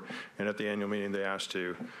board. And at the annual meeting, they asked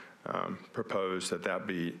to propose that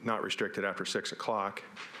be not restricted after 6 o'clock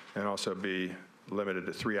and also be limited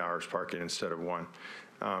to 3 hours parking instead of 1.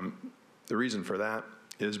 The reason for that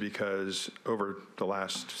is because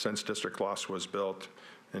since District Lofts was built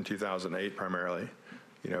in 2008 primarily,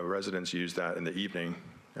 residents use that in the evening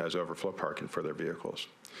as overflow parking for their vehicles.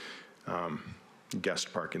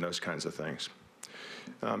 Guest parking, those kinds of things.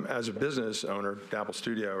 As a business owner, Dabble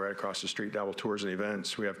Studio right across the street, Dabble Tours and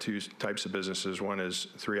Events, we have two types of businesses. One is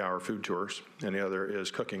 3-hour food tours, and the other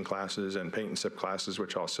is cooking classes and paint and sip classes,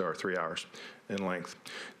 which also are 3 hours in length.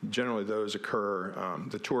 Generally, those occur,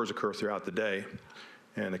 the tours occur throughout the day,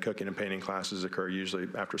 and the cooking and painting classes occur usually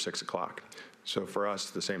after 6 o'clock. So for us,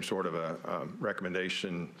 the same sort of a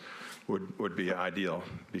recommendation would be ideal,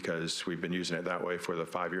 because we've been using it that way for the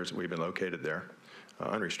 5 years that we've been located there.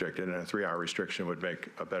 unrestricted, and a 3-hour restriction would make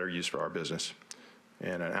a better use for our business.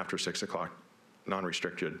 And an after 6 o'clock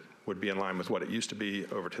non-restricted would be in line with what it used to be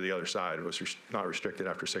over to the other side. It was not restricted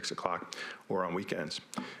after 6 o'clock or on weekends.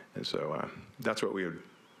 And so that's what we would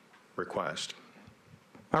request.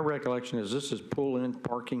 My recollection is this is pull-in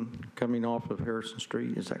parking coming off of Harrison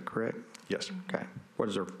Street. Is that correct? Yes. Okay. What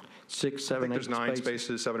is there, 6, 7, 8 There's 9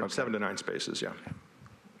 spaces? spaces, seven to 9 spaces, yeah.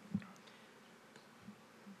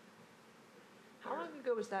 How long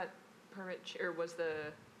ago was that permit, or was the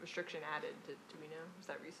restriction added? Do we know? Was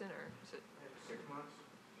that recent, or is it? 6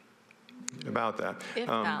 months? About that. If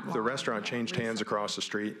not The longer, restaurant yeah, changed hands recent. across the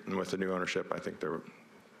street, and with the new ownership, I think there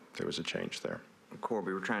was a change there.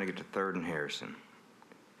 Corby, we're trying to get to 3rd and Harrison.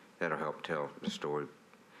 That'll help tell the story.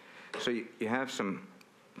 So you have some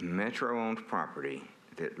Metro-owned property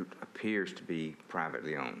that appears to be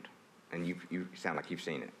privately owned, and you sound like you've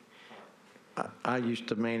seen it. I used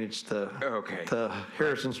to manage the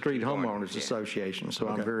Harrison Street Homeowners Association, so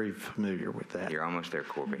I'm very familiar with that. You're almost there,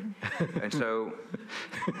 Corby. And so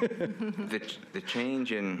the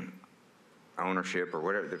change in ownership or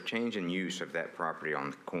whatever, the change in use of that property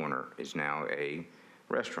on the corner is now a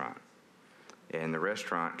restaurant. And the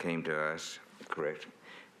restaurant came to us, correct,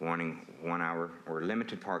 wanting 1 hour or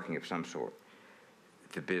limited parking of some sort.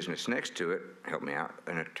 The business next to it, help me out,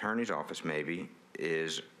 an attorney's office maybe,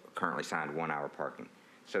 is currently signed 1 hour parking.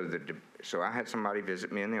 So I had somebody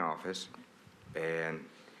visit me in the office, and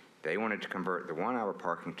they wanted to convert the 1 hour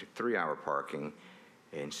parking to 3 hour parking,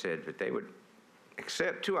 and said that they would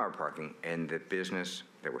accept 2 hour parking. And the business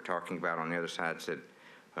that we're talking about on the other side said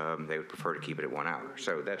they would prefer to keep it at 1 hour.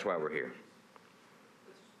 So that's why we're here.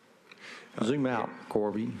 Zoom out,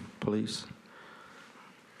 Corby, please.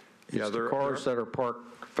 Yeah, It's the cars that are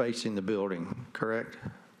parked facing the building, correct?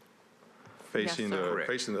 Facing sir.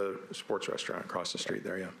 facing the sports restaurant across the street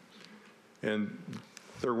there, yeah. And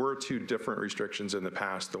there were 2 different restrictions in the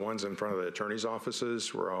past. The ones in front of the attorney's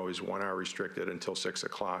offices were always 1 hour restricted until 6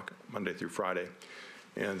 o'clock, Monday through Friday.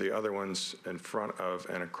 And the other ones in front of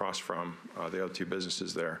and across from the other 2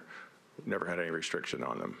 businesses there never had any restriction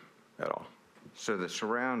on them at all. So the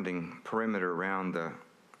surrounding perimeter around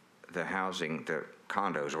the housing, the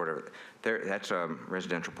condos or whatever, that's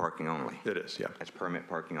residential parking only. It is, yeah. That's permit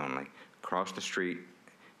parking only. Across the street,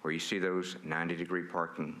 where you see those 90-degree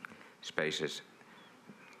parking spaces,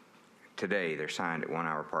 today they're signed at 1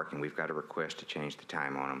 hour parking. We've got a request to change the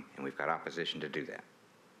time on them, and we've got opposition to do that.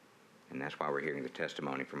 And that's why we're hearing the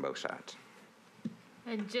testimony from both sides.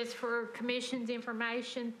 And just for commission's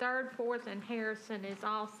information, 3rd, 4th, and Harrison is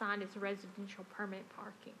all signed as residential permit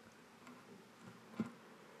parking.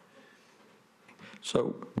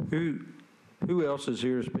 So who else is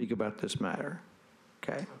here to speak about this matter?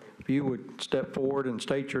 Okay. If you would step forward and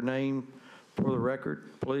state your name for the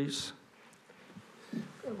record, please.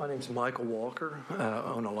 My name's Michael Walker. I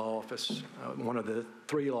own a law office, one of the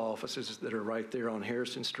 3 law offices that are right there on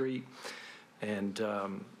Harrison Street. And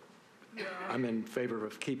I'm in favor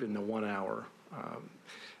of keeping the 1 hour.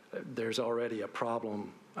 There's already a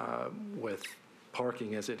problem with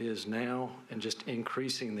parking as it is now, and just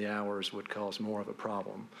increasing the hours would cause more of a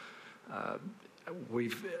problem.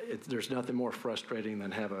 There's nothing more frustrating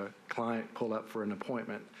than have a client pull up for an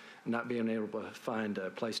appointment and not being able to find a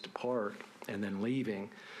place to park and then leaving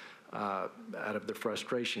out of the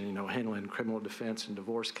frustration. Handling criminal defense and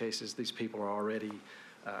divorce cases, these people are already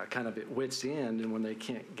kind of at wit's end, and when they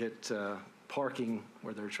can't get parking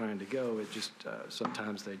where they're trying to go, it just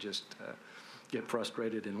sometimes they just get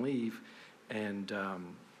frustrated and leave. And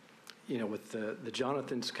with the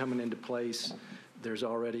Jonathans coming into place, there's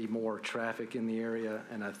already more traffic in the area,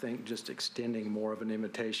 and I think just extending more of an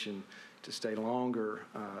invitation to stay longer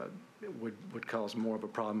would cause more of a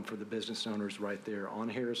problem for the business owners right there on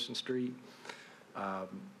Harrison Street. I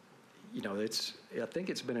think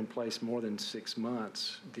it's been in place more than 6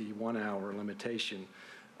 months, the 1 hour limitation.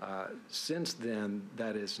 Since then,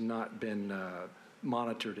 that has not been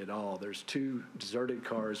monitored at all. There's 2 deserted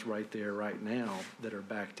cars right there right now that are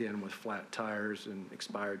backed in with flat tires and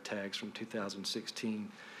expired tags from 2016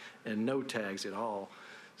 and no tags at all.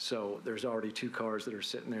 So there's already 2 cars that are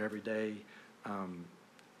sitting there every day.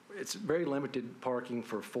 It's very limited parking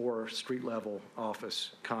for 4 street-level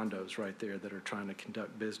office condos right there that are trying to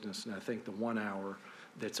conduct business, and I think the 1 hour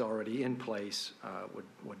that's already in place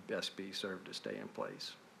would best be served to stay in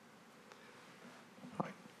place.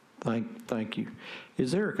 Thank you.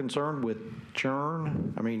 Is there a concern with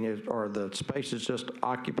churn? I mean, are the spaces just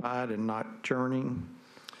occupied and not churning?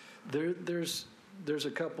 There's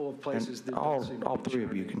a couple of places that all 3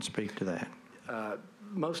 of you can speak to that.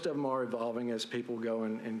 Most of them are evolving as people go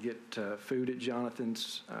and get food at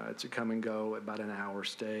Jonathan's. It's a come and go, about an hour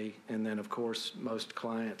stay. And then, of course, most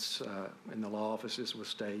clients in the law offices will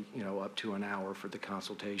stay, up to an hour for the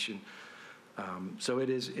consultation. So it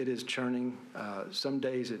is churning. Some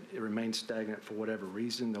days it remains stagnant for whatever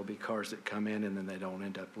reason. There'll be cars that come in and then they don't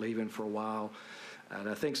end up leaving for a while. And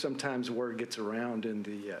I think sometimes word gets around in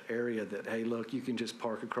the area that, hey, look, you can just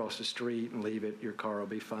park across the street and leave it. Your car will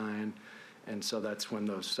be fine. And so that's when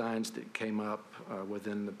those signs that came up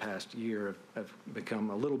within the past year have become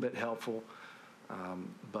a little bit helpful.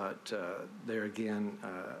 But there again,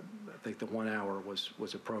 I think the 1 hour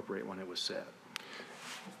was appropriate when it was set.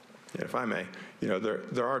 Yeah, if I may,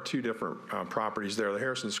 there are two different properties there. The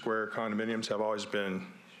Harrison Square condominiums have always been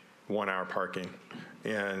 1 hour parking.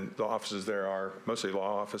 And the offices there are mostly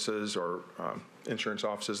law offices or insurance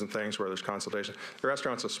offices and things where there's consultation. The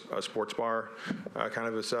restaurant's a sports bar, kind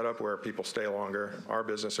of a setup where people stay longer. Our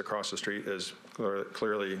business across the street is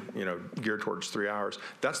clearly, geared towards 3 hours.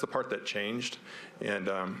 That's the part that changed. And,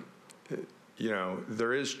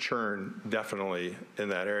 there is churn definitely in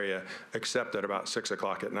that area, except at about 6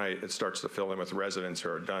 o'clock at night, it starts to fill in with residents who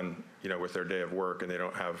are done, with their day of work and they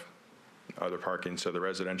don't have other parking, so the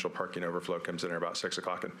residential parking overflow comes in at about 6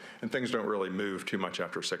 o'clock, and things don't really move too much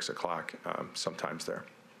after 6 o'clock sometimes there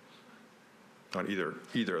on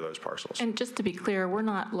either of those parcels. And just to be clear, we're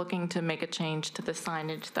not looking to make a change to the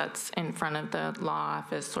signage that's in front of the law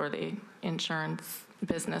office or the insurance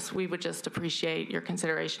business. We would just appreciate your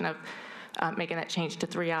consideration of making that change to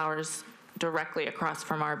 3 hours directly across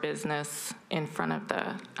from our business in front of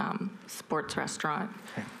the sports restaurant.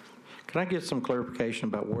 Okay. Can I get some clarification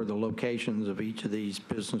about where the locations of each of these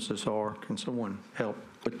businesses are? Can someone help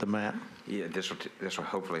with the map? Yeah, this will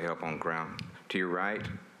hopefully help on ground. To your right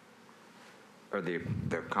are the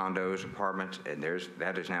condos, apartments, and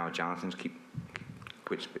that is now a Jonathan's.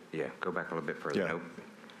 Go back a little bit further. Yeah.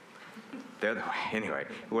 Nope. Anyway,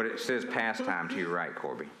 what it says pastime to your right,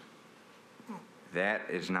 Corby. That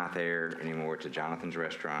is not there anymore. It's a Jonathan's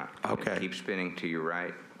restaurant. Okay. Keep spinning to your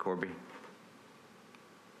right, Corby.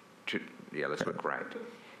 Let's look right.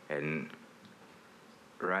 And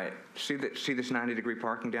right, see this 90-degree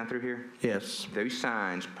parking down through here? Yes. Those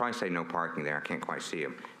signs probably say no parking there. I can't quite see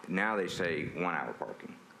them. Now they say 1 hour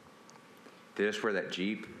parking. This where that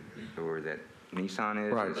Jeep or that Nissan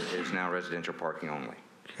is, right, is now residential parking only.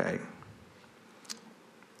 Okay.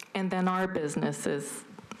 And then our business is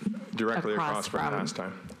Directly across from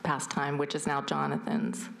Pastime, which is now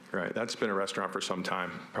Jonathan's. Right. That's been a restaurant for some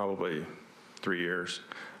time, probably 3 years.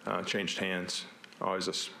 Changed hands, always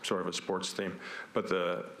sort of a sports theme. But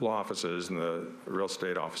the law offices and the real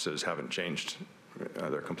estate offices haven't changed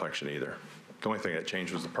their complexion either. The only thing that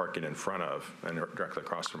changed was the parking in front of and directly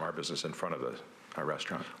across from our business in front of our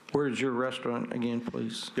restaurant. Where's your restaurant again,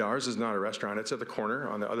 please? Yeah, ours is not a restaurant. It's at the corner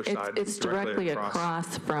on the other side. It's directly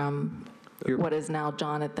across from what is now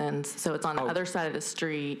Jonathan's. So it's on the other side of the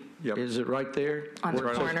street. Yep. Is it right there? On the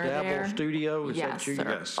Where it says corner Dabble there? Studio? Is Yes, that you? sir.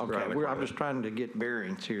 Yes, Okay, right on the I'm corner. just trying to get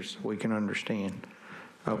bearings here so we can understand.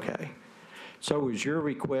 Okay. So is your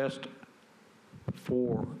request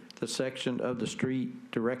for the section of the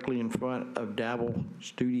street directly in front of Dabble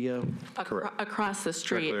Studio? Correct. Across the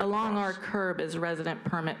street, Directly along across. our curb is resident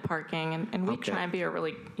permit parking, and we Okay. try and be a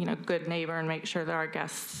really, good neighbor and make sure that our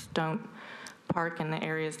guests don't park in the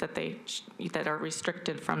areas that that are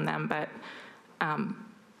restricted from them, but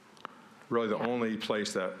Really, the only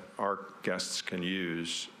place that our guests can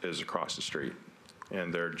use is across the street.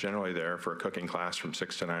 And they're generally there for a cooking class from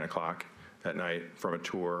 6 to 9 o'clock at night, from a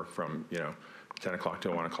tour from, 10 o'clock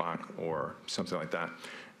to 1 o'clock or something like that.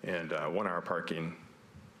 And 1 hour parking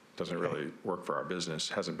doesn't really work for our business,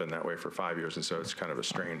 hasn't been that way for 5 years, and so it's kind of a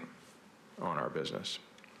strain on our business.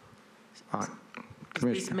 Does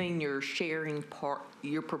this mean you're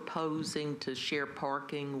you're proposing to share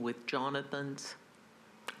parking with Jonathan's?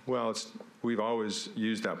 Well, we've always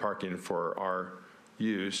used that parking for our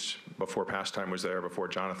use before Pastime was there, before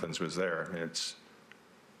Jonathan's was there. I mean, it's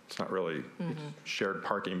not really shared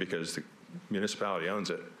parking because the municipality owns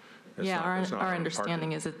it. our our own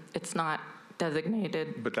understanding is it's not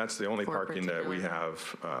designated. But that's the only for a parking that we particular-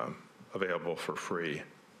 have available for free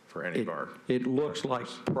for any of our. It looks like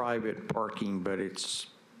private parking, but it's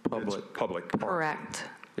public. It's public parking. Correct.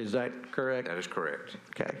 Is that correct? That is correct.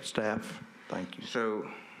 Okay, staff, thank you. So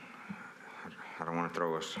I don't want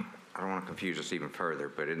to confuse us even further,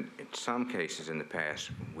 but in some cases in the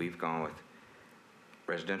past, we've gone with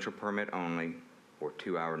residential permit only or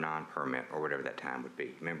 2 hour non-permit or whatever that time would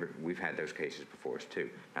be. Remember, we've had those cases before us too.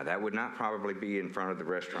 Now that would not probably be in front of the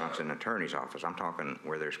restaurants and attorney's office. I'm talking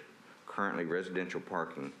where there's currently residential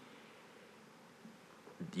parking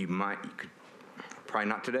you could, probably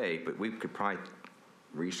not today, but we could probably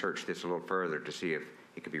research this a little further to see if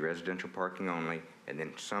it could be residential parking only, and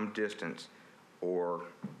then some distance or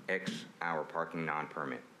X hour parking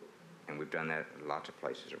non-permit. And we've done that at lots of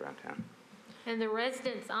places around town. And the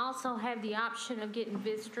residents also have the option of getting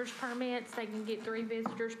visitors permits. They can get 3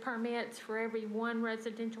 visitors permits for every 1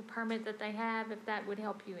 residential permit that they have, if that would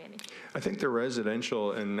help you any. I think the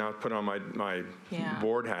residential, and now put on my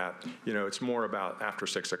board hat, it's more about after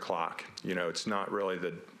 6 o'clock. It's not really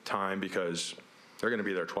the time, because they're going to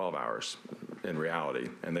be there 12 hours in reality,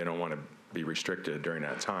 and they don't want to be restricted during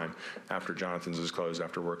that time. After Jonathan's is closed,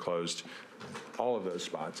 after we're closed, all of those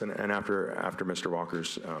spots, and after Mr.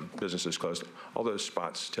 Walker's business is closed, all those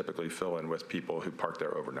spots typically fill in with people who park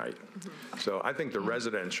there overnight. So I think the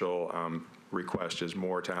residential request is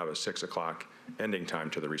more to have a 6 o'clock ending time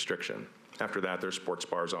to the restriction. After that, there's sports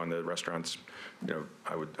bars on the restaurants.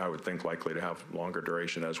 I would think likely to have longer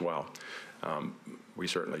duration as well. We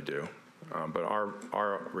certainly do. But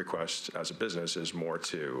our request as a business is more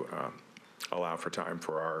to allow for time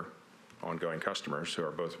for our ongoing customers, who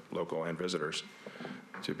are both local and visitors,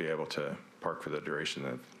 to be able to park for the duration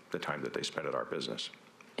of the time that they spend at our business.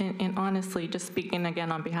 And honestly, just speaking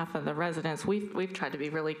again on behalf of the residents, we've tried to be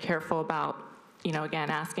really careful about,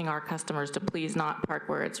 again, asking our customers to please not park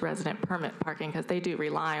where it's resident permit parking, because they do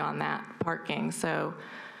rely on that parking. So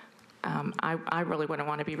I really wouldn't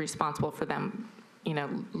want to be responsible for them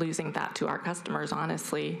losing that to our customers,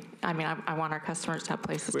 honestly. I mean, I want our customers to have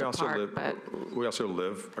places to park, but... We also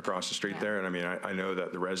live across the street there, and I mean, I know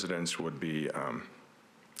that the residents would be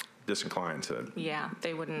disinclined to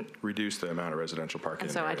they wouldn't reduce the amount of residential parking.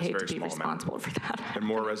 And so I'd hate to be responsible for that. And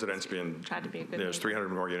more residents being, Tried to be a good there's 300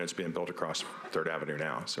 more units being built across 3rd Avenue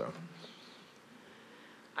now, so.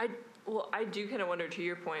 I do kind of wonder, to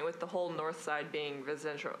your point, with the whole north side being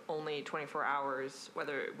residential only 24 hours,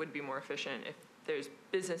 whether it would be more efficient if there's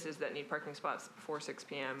businesses that need parking spots before 6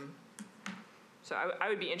 p.m. So I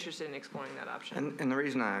would be interested in exploring that option. And the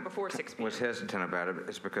reason I Before 6 p.m. was hesitant about it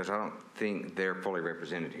is because I don't think they're fully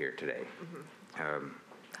represented here today.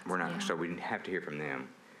 We're not, so we have to hear from them.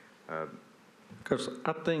 Because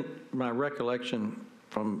I think my recollection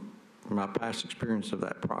from my past experience of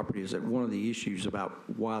that property is that one of the issues about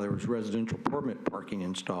why there was residential permit parking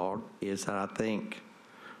installed is that I think,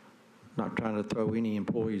 not trying to throw any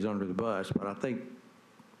employees under the bus, but I think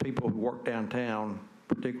people who work downtown,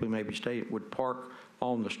 particularly maybe state, would park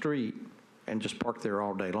on the street and just park there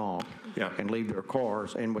all day long and leave their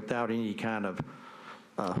cars, and without any kind of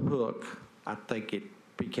hook. I think it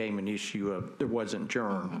became an issue of there wasn't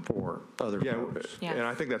germ for other folks. And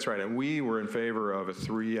I think that's right. And we were in favor of a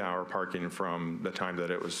 3-hour parking from the time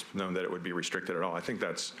that it was known that it would be restricted at all. I think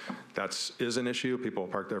that's is an issue. People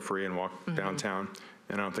park there free and walk downtown,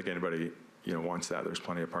 and I don't think anybody wants that. There's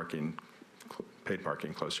plenty of parking, paid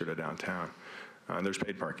parking closer to downtown. And there's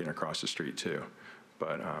paid parking across the street too.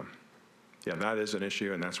 But that is an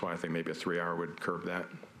issue, and that's why I think maybe a 3-hour would curb that.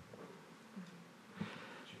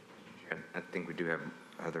 I think we do have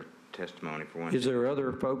other testimony for one. Is there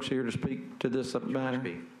other folks here to speak to this matter?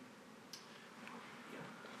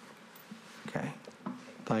 Okay,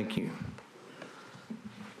 thank you.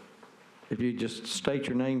 If you just state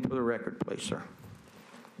your name for the record, please, sir.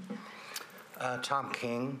 Tom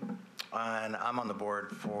King, and I'm on the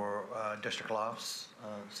board for District Lofts,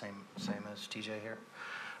 same as TJ here.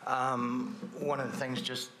 One of the things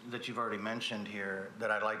just that you've already mentioned here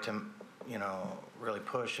that I'd like to, really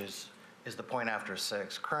push is the point after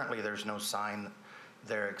 6. Currently, there's no sign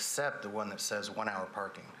there except the one that says 1-hour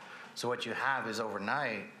parking. So what you have is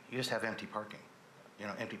overnight, you just have empty parking,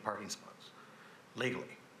 empty parking spots legally.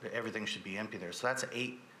 Everything should be empty there. So that's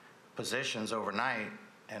 8 positions overnight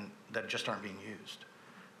and that just aren't being used.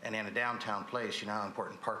 And in a downtown place, you know how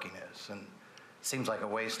important parking is. And it seems like a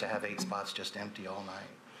waste to have 8 spots just empty all night.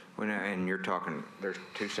 Well, and you're talking, there's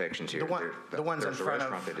 2 sections here. The ones in front of... There's a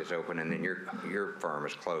restaurant that is open, and then your firm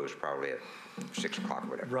is closed probably at 6 o'clock or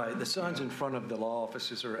whatever. Right. The signs in front of the law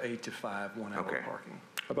offices are 8 to 5, 1-hour parking.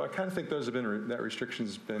 But I kind of think those have been,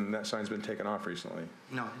 that sign's been taken off recently.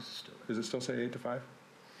 No, it's still... Does it still say 8 to 5?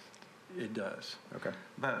 It does. Okay.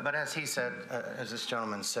 But as he said, as this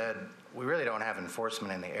gentleman said, we really don't have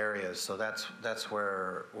enforcement in the areas, so that's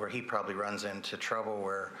where he probably runs into trouble,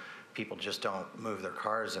 where people just don't move their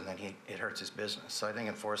cars, and then it hurts his business. So I think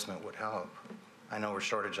enforcement would help. I know we're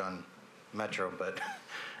shortage on Metro, but...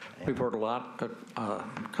 We've heard a lot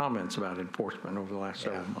of comments about enforcement over the last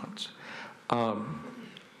several months.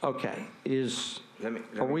 Okay,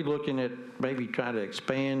 are we looking at maybe trying to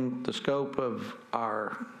expand the scope of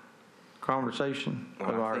our conversation,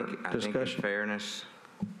 of our discussion? I think in fairness,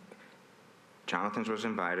 Jonathan's was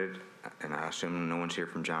invited, and I assume no one's here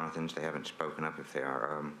from Jonathan's. They haven't spoken up if they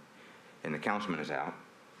are. And the councilman is out.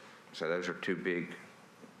 So those are two big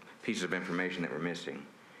pieces of information that we're missing.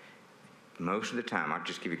 Most of the time, I'll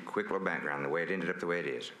just give you a quick little background, the way it ended up the way it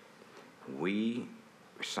is. We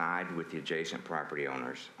side with the adjacent property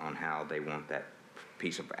owners on how they want that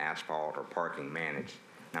piece of asphalt or parking managed.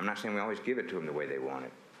 Now, I'm not saying we always give it to them the way they want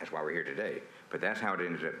it. That's why we're here today. But that's how it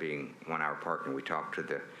ended up being 1 hour parking. We talked to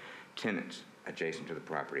the tenants adjacent to the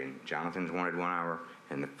property, and Jonathan's wanted 1 hour,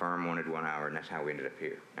 and the firm wanted 1 hour, and that's how we ended up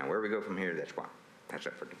here. Now, where we go from here, that's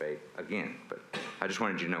up for debate again, but I just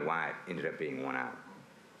wanted you to know why it ended up being 1 hour.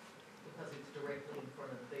 Because it's directly in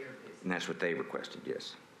front of their business. And that's what they requested,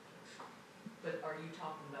 yes. But are you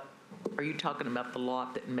talking about? Are you talking about the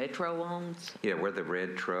lot that Metro owns? Yeah, where the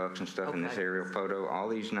red trucks and stuff in this aerial photo, all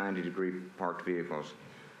these 90-degree parked vehicles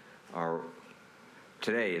are,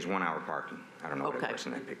 today is 1 hour parking. I don't know what it was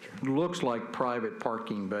in that picture. Looks like private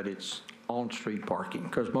parking, but it's on-street parking,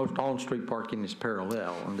 because most on-street parking is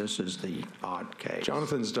parallel, and this is the odd case.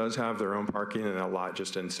 Jonathan's does have their own parking in a lot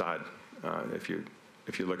just inside, if you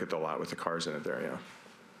look at the lot with the cars in it there, yeah.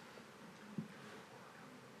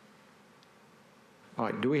 All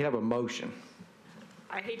right, do we have a motion?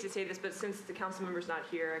 I hate to say this, but since the council member's not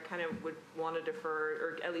here, I kind of would want to defer,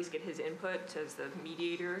 or at least get his input as the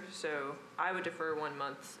mediator. So I would defer 1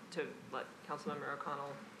 month to let Councilmember O'Connell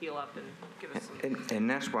heal up and give us some. And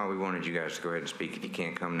that's why we wanted you guys to go ahead and speak if you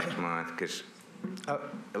can't come next month, because. Go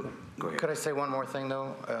ahead. Could I say one more thing,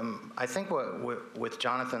 though? I think with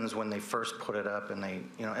Jonathan's, when they first put it up, and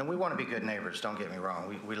and we want to be good neighbors, don't get me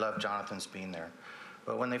wrong. We love Jonathan's being there.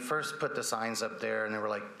 But when they first put the signs up there, and they were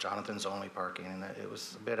like, Jonathan's only parking, and it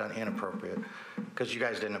was a bit inappropriate, because you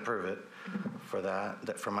guys didn't approve it for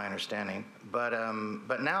that from my understanding. But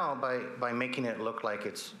now, by making it look like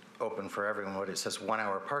it's open for everyone, what it says 1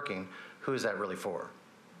 hour parking, who is that really for?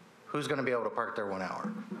 Who's going to be able to park there 1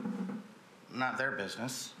 hour? Not their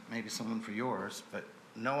business, maybe someone for yours, but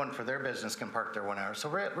no one for their business can park there 1 hour. So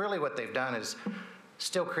really what they've done is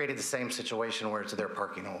still created the same situation where it's their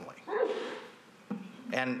parking only.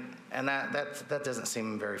 And that doesn't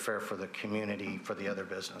seem very fair for the community, for the other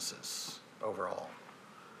businesses overall.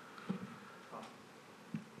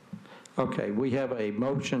 Okay, we have a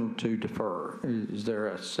motion to defer. Is there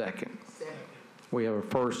a second? Second. We have a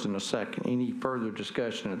first and a second. Any further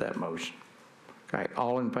discussion of that motion? Okay,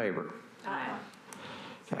 all in favor? Aye.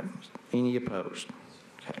 Okay, any opposed?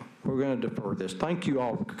 Okay, we're going to defer this. Thank you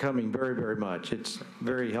all for coming very, very much. It's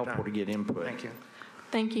very helpful to get input. Thank you.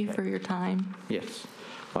 Thank you for your time. Yes.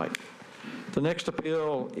 Right. The next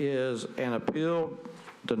appeal is an appeal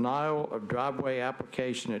denial of driveway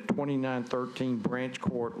application at 2913 Branch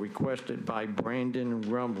Court requested by Brandon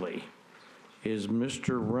Rumbley. Is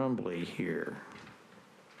Mr. Rumbley here?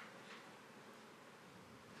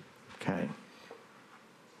 Okay.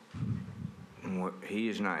 He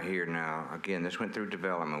is not here now. Again, this went through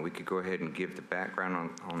development. We could go ahead and give the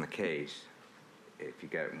background on the case if you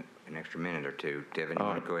got an extra minute or two. Devin, you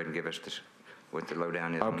want to go ahead and give us what the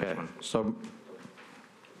lowdown is on this one? So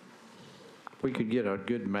we could get a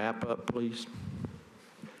good map up, please.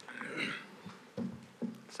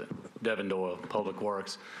 So, Devin Doyle, Public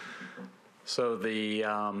Works. So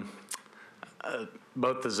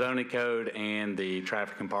both the zoning code and the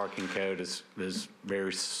traffic and parking code is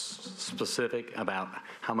very specific about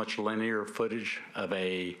how much linear footage of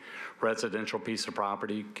a residential piece of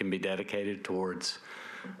property can be dedicated towards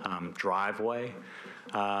driveway.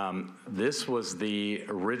 This was the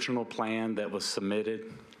original plan that was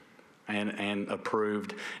submitted and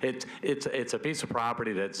approved. It's a piece of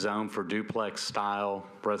property that's zoned for duplex style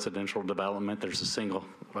residential development. There's a single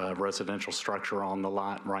residential structure on the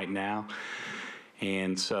lot right now.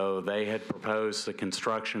 And so they had proposed the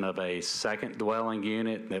construction of a second dwelling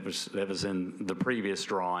unit that was in the previous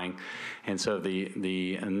drawing. And so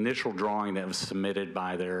the initial drawing that was submitted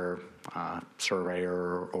by their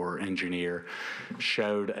surveyor or engineer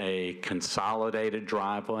showed a consolidated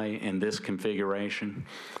driveway in this configuration.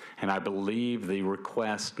 And I believe the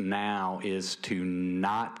request now is to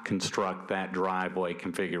not construct that driveway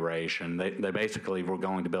configuration. They basically were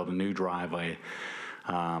going to build a new driveway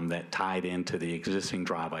that tied into the existing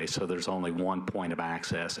driveway, so there's only one point of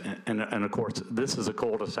access. And of course, this is a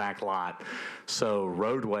cul-de-sac lot, so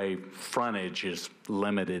roadway frontage is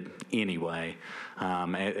limited anyway.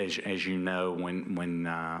 As you know,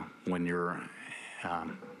 when you're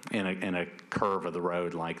in a curve of the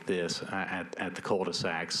road like this at the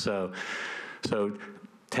cul-de-sac. So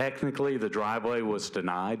technically, the driveway was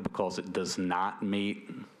denied because it does not meet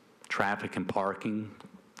traffic and parking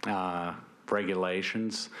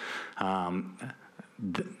regulations.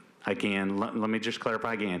 Again, let me just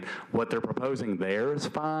clarify again. What they're proposing there is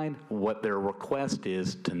fine. What their request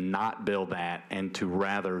is to not build that and to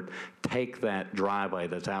rather take that driveway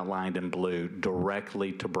that's outlined in blue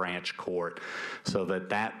directly to Branch Court so that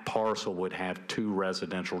that parcel would have 2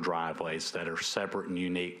 residential driveways that are separate and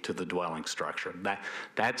unique to the dwelling structure.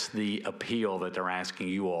 That's the appeal that they're asking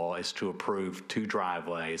you all, is to approve 2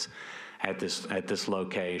 driveways at this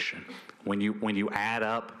location. When you add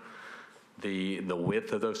up the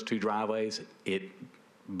width of those 2 driveways, it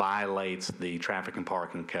violates the traffic and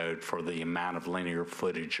parking code for the amount of linear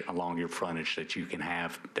footage along your frontage that you can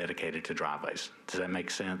have dedicated to driveways. Does that make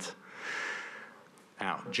sense?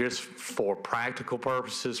 Now, just for practical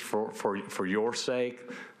purposes, for your sake,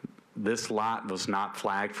 this lot was not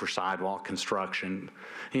flagged for sidewalk construction.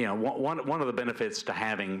 You know, one of the benefits to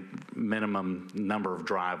having minimum number of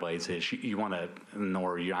driveways is you want to,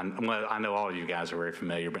 Nora, I know all of you guys are very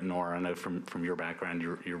familiar, but Nora, I know from your background,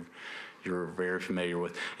 you're very familiar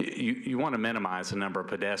with. You want to minimize the number of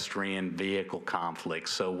pedestrian vehicle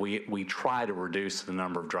conflicts, so we try to reduce the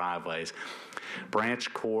number of driveways.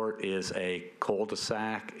 Branch Court is a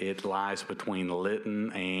cul-de-sac. It lies between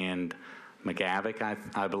Lytton and McGavick,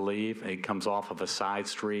 I believe. It comes off of a side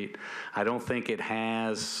street. I don't think it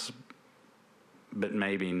has but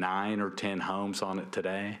maybe 9 or 10 homes on it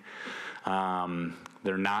today.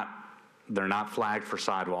 They're not flagged for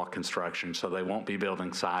sidewalk construction, so they won't be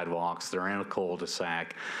building sidewalks. They're in a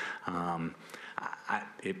cul-de-sac.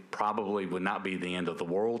 It probably would not be the end of the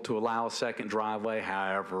world to allow a second driveway.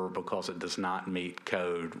 However, because it does not meet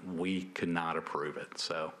code, we could not approve it.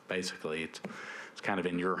 So basically, it's kind of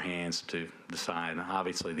in your hands to decide.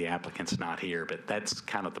 Obviously, the applicant's not here, but that's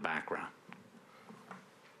kind of the background.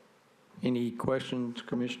 Any questions,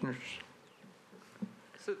 commissioners?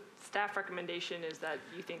 So staff recommendation is that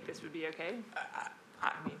you think this would be okay?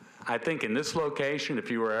 I think in this location,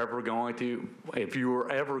 if you were ever going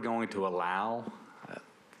to allow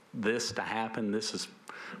this to happen, this is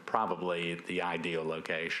probably the ideal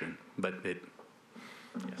location. But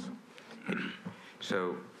yes.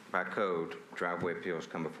 So by code, driveway appeals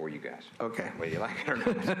come before you guys. Okay. Whether you like it or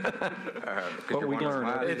not. Well, we learned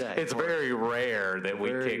every day. It's very rare that we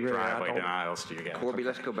kick driveway denials to you guys. Corby,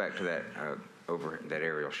 let's go back to that over that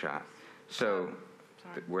aerial shot. So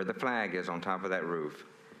where the flag is on top of that roof,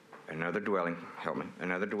 another dwelling, help me,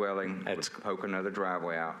 another dwelling would poke another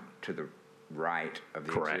driveway out to the right of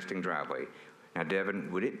the existing driveway. Now,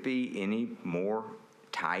 Devin, would it be any more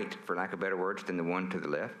tight, for lack of better words, than the one to the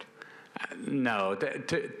left? No.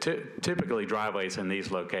 Typically, driveways in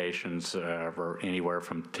these locations are anywhere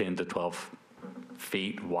from 10 to 12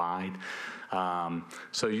 feet wide.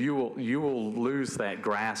 So you will lose that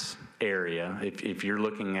grass area if you're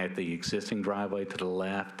looking at the existing driveway to the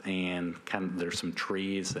left, and kind of there's some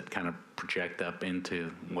trees that kind of project up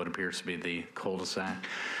into what appears to be the cul-de-sac.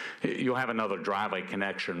 You'll have another driveway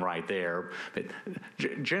connection right there. But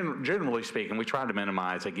generally speaking, we try to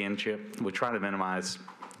minimize, again, Chip, we try to minimize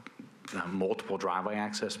multiple driveway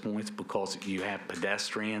access points because you have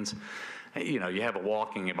pedestrians. You know, you have a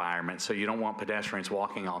walking environment, so you don't want pedestrians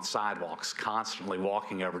walking on sidewalks, constantly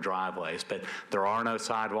walking over driveways. But there are no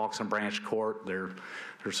sidewalks in Branch Court.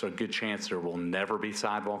 There's a good chance there will never be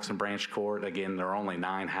sidewalks in Branch Court. Again, there are only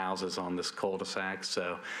 9 houses on this cul-de-sac,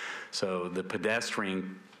 so the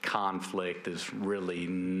pedestrian conflict is really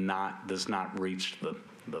does not reach the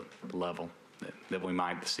level that we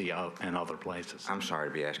might see in other places. I'm sorry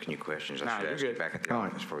to be asking you questions. I should ask you back at the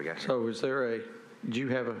office before we got here. So do you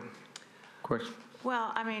have a question?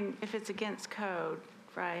 Well, I mean, if it's against code,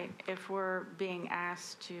 right, if we're being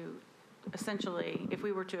asked to, essentially, if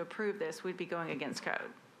we were to approve this, we'd be going against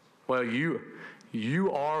code. Well,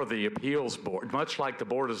 you are the appeals board, much like the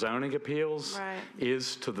Board of Zoning Appeals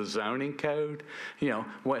is to the zoning code. You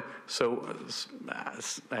know,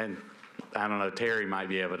 and I don't know, Terry might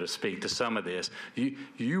be able to speak to some of this.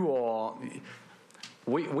 You all,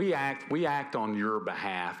 we act on your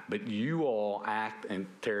behalf, but you all act, and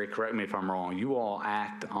Terry, correct me if I'm wrong, you all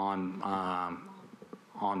act on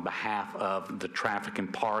behalf of the traffic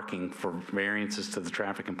and parking for variances to the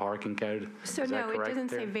traffic and parking code? So no, it doesn't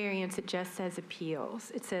say variance, it just says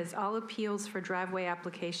appeals. It says all appeals for driveway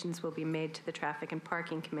applications will be made to the Traffic and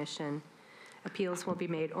Parking Commission. Appeals will be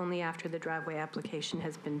made only after the driveway application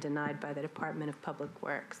has been denied by the Department of Public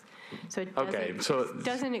Works. So it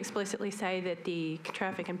doesn't explicitly say that the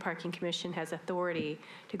Traffic and Parking Commission has authority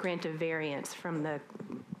to grant a variance from the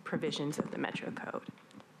provisions of the Metro Code.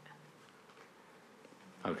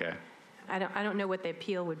 Okay. I don't know what the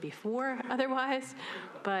appeal would be for otherwise,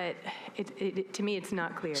 but to me it's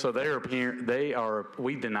not clear. So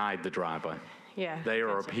we denied the driveway. Yeah. They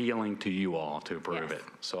are gotcha. appealing to you all to approve Yes. it.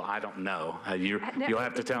 So I don't know. You'll No,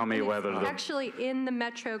 have to tell me it's whether the, Actually, in the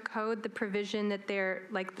Metro Code, the provision that they're,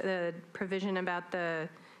 like the provision about the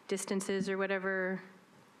distances or whatever,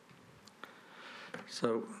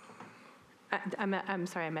 So, I'm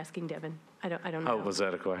sorry, I'm asking Devin. I don't oh, know. was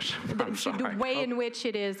that a question? I'm The sorry. way in which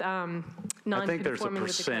it is I think there's a non-conforming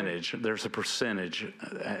with the code. percentage. There's a percentage.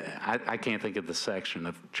 I can't think of the section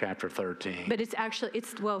of Chapter 13. But it's actually,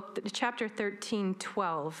 Chapter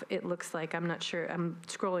 1312, it looks like, I'm not sure, I'm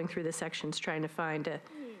scrolling through the sections trying to find a,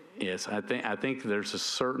 Yes, I think there's a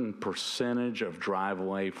certain percentage of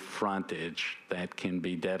driveway frontage that can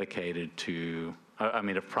be dedicated to,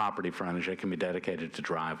 of property frontage that can be dedicated to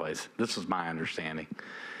driveways. This is my understanding.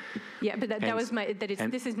 yeah, but that And- was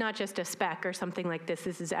and- this is not just a spec or something like this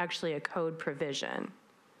is actually a code provision.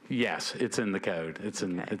 Yes, it's in the code. It's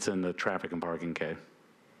in the traffic and parking code.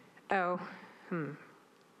 Oh,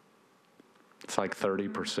 It's like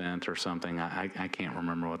 30% or something. I can't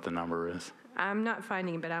remember what the number is. I'm not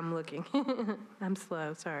finding it, but I'm looking. I'm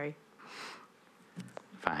slow, sorry.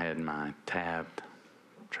 If I had my tabbed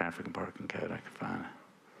traffic and parking code, I could find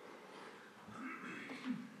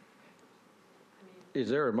it. is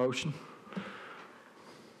there a motion?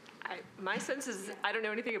 My sense is, I don't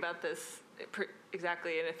know anything about this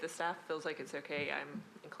exactly, and if the staff feels like it's okay, I'm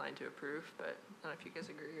inclined to approve, but I don't know if you guys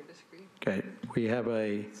agree or disagree. Okay, we have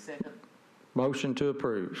a motion to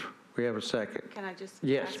approve. We have a second. Can I just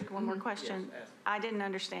Yes. ask one more question? I didn't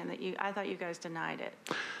understand that I thought you guys denied it.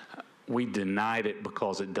 We denied it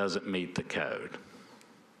because it doesn't meet the code.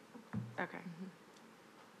 Okay.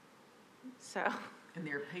 So, And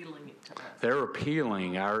they're appealing it to us. They're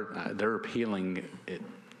appealing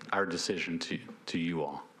our decision to you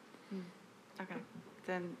all. okay,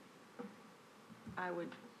 then I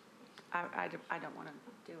don't want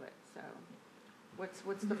to do it, so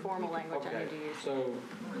what's the formal language I need to use? So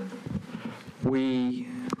we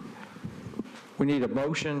need a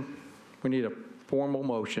motion, we need a formal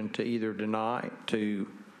motion to either deny, to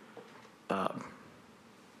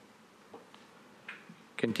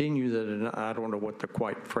continue I don't know what the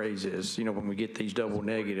quite phrase is, when we get these double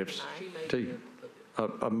negatives, to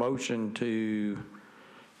a motion to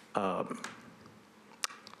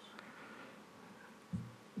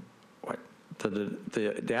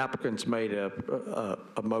the applicant's made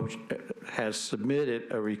a motion, has submitted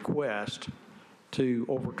a request to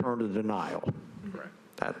overturn the denial.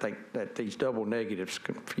 I think that these double negatives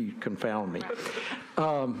confound me.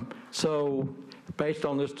 So based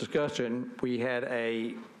on this discussion, we had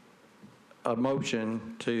a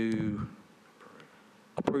motion to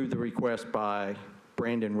approve the request by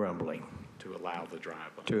Brandon Rumbling. To allow the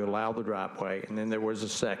driveway. To allow the driveway, and then there was a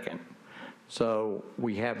second. So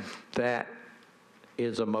we have, that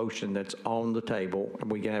is a motion that's on the table,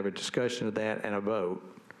 and we can have a discussion of that and a vote,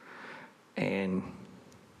 and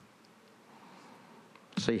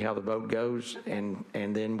see how the vote goes, and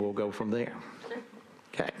then we'll go from there.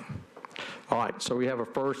 Okay. All right, so we have a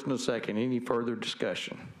first and a second. Any further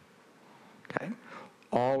discussion? Okay.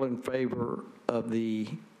 All in favor of the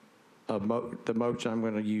motion, I'm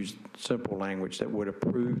going to use simple language, that would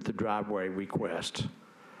approve the driveway request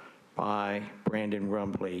by Brandon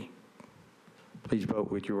Rumbley, please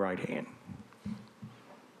vote with your right hand.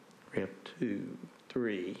 We have 2,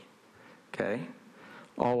 3. Okay.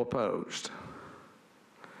 All opposed?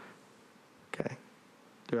 Okay.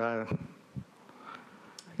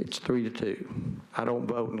 It's 3-2. I don't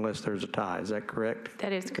vote unless there's a tie. Is that correct?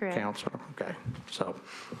 That is correct. Counselor? Okay. So,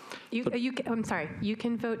 I'm sorry, you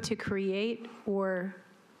can vote to create, or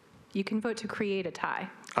you can vote to create a tie.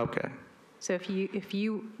 okay. So if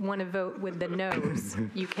you want to vote with the noes,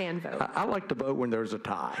 you can vote. I like to vote when there's a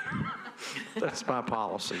tie. That's my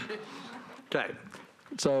policy. Okay.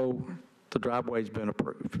 So the driveway's been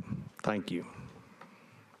approved. Thank you.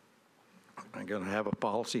 I'm going to have a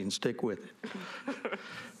policy and stick with it.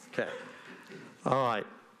 Okay. All right.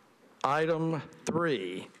 Item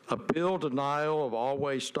 3, appeal denial of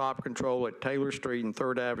all-way stop control at Taylor Street and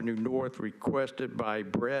 3rd Avenue North, requested by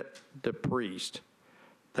Brett DePriest.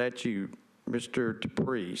 That's you, Mr.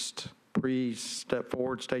 DePriest. Please step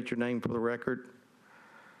forward, state your name for the record.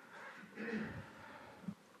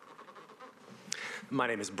 My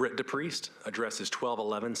name is Britt DePriest. Address is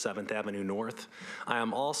 1211 7th Avenue North. I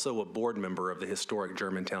am also a board member of the Historic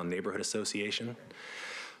Germantown Neighborhood Association.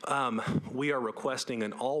 We are requesting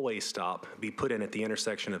an all-way stop be put in at the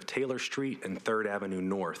intersection of Taylor Street and 3rd Avenue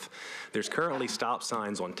North. There's currently stop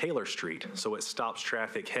signs on Taylor Street, so it stops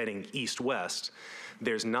traffic heading east-west.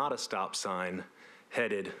 There's not a stop sign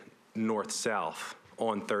headed north-south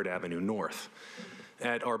on 3rd Avenue North.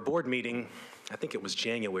 At our board meeting I think it was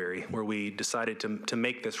January, where we decided to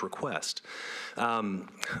make this request.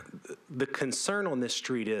 The concern on this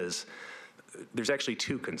street is, there's actually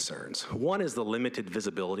two concerns. One is the limited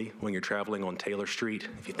visibility when you're traveling on Taylor Street.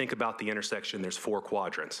 If you think about the intersection, there's 4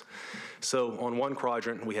 quadrants. So on one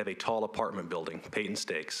quadrant, we have a tall apartment building, Peyton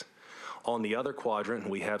Stakes. On the other quadrant,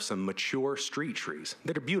 we have some mature street trees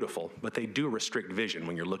that are beautiful, but they do restrict vision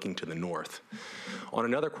when you're looking to the north. On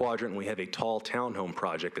another quadrant, we have a tall townhome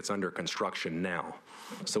project that's under construction now.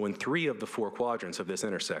 So in 3 of the 4 quadrants of this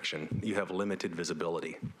intersection, you have limited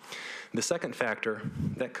visibility. The second factor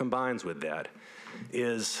that combines with that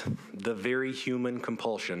is the very human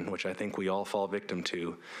compulsion, which I think we all fall victim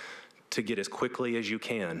to get as quickly as you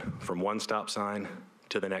can from one stop sign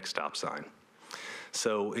to the next stop sign.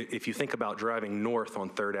 So if you think about driving north on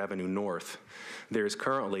 3rd Avenue North, there is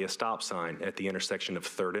currently a stop sign at the intersection of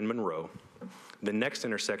 3rd and Monroe. The next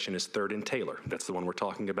intersection is 3rd and Taylor. That's the one we're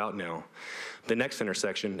talking about now. The next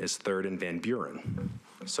intersection is 3rd and Van Buren.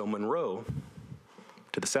 So Monroe,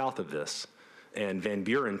 to the south of this, and Van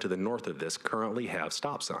Buren to the north of this currently have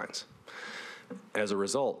stop signs. As a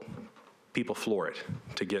result, people floor it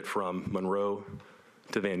to get from Monroe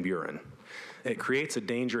to Van Buren. It creates a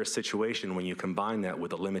dangerous situation when you combine that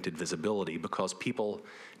with a limited visibility, because people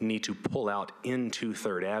need to pull out into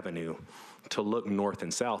 3rd Avenue to look north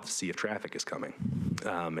and south to see if traffic is coming.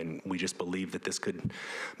 And we just believe that this could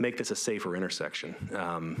make this a safer intersection.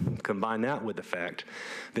 Combine that with the fact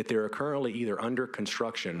that there are currently either under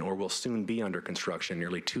construction or will soon be under construction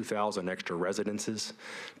nearly 2,000 extra residences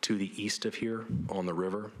to the east of here on the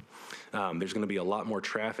river. There's going to be a lot more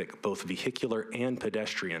traffic, both vehicular and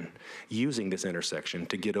pedestrian, using this intersection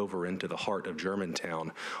to get over into the heart of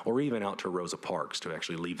Germantown, or even out to Rosa Parks to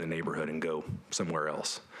actually leave the neighborhood and go somewhere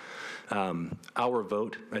else. Our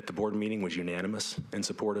vote at the board meeting was unanimous in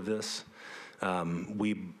support of this.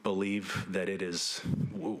 We believe that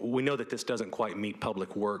we know that this doesn't quite meet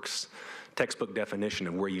Public Works' textbook definition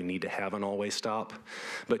of where you need to have an always stop,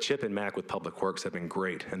 but Chip and Mac with Public Works have been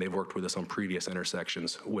great, and they've worked with us on previous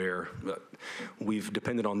intersections where we've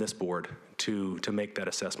depended on this board to make that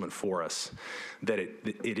assessment for us, that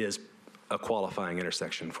it is a qualifying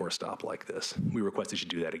intersection for a stop like this. We request that you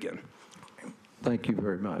do that again. Thank you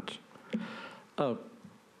very much. Are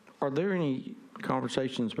there any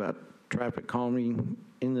conversations about traffic calming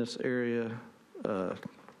in this area?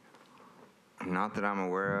 Not that I'm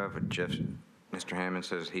aware of. Mr. Hammond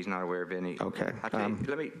says he's not aware of any. Okay.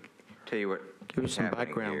 Let me tell you what. Give us some happening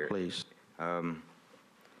background, here. please. The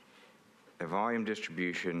volume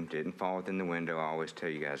distribution didn't fall within the window I always tell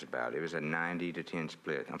you guys about. It was a 90-10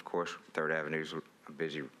 split. Of course, 3rd Avenue is a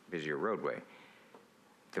busier roadway.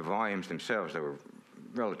 The volumes themselves, they were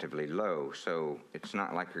relatively low, so it's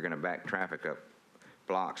not like you're going to back traffic up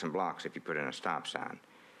blocks and blocks if you put in a stop sign.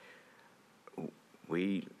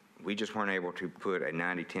 We just weren't able to put a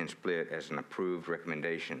 90-10 split as an approved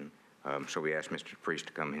recommendation, so we asked Mr. Priest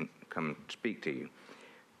to come speak to you.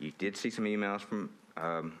 You did see some emails from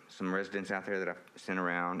some residents out there that I sent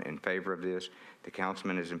around in favor of this. The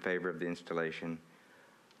councilman is in favor of the installation.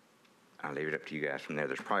 I'll leave it up to you guys from there.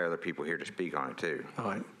 There's probably other people here to speak on it too. All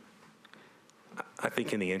right. I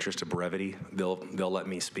think in the interest of brevity, they'll let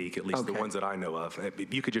me speak, at least the ones that I know of.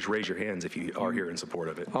 You could just raise your hands if you are here in support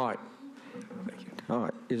of it. All right. Thank you. All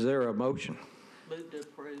right. Is there a motion? Move to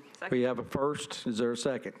approve. We have a first. Is there a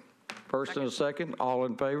second? First and a second. All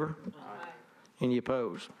in favor? Aye. Any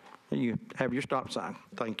opposed? You have your stop sign.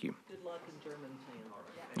 Thank you. Good luck in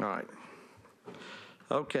Germantown. All right.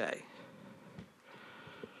 Okay.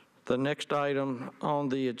 The next item on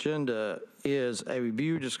the agenda is a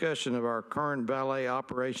review discussion of our current valet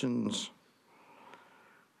operations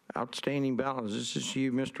outstanding balance. This is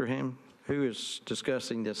you, Mr. Ham. Who is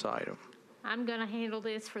discussing this item? I'm going to handle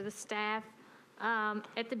this for the staff.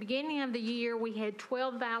 At the beginning of the year, we had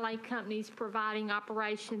 12 valet companies providing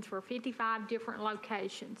operations for 55 different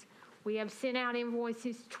locations. We have sent out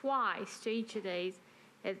invoices twice to each of these.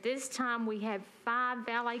 At this time, we have 5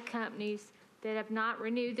 valet companies that have not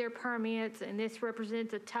renewed their permits, and this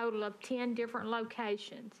represents a total of 10 different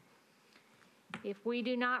locations. If we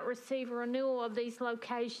do not receive a renewal of these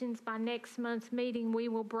locations by next month's meeting, we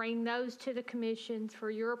will bring those to the commissions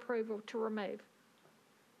for your approval to remove.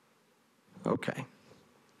 Okay.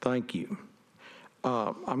 Thank you.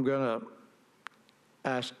 I'm going to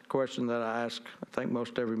ask a question that I ask, I think,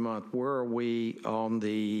 most every month. Where are we on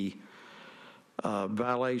the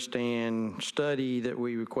valet stand study that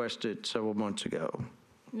we requested several months ago?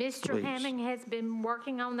 Mr. Please. Hammond has been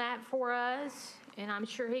working on that for us, and I'm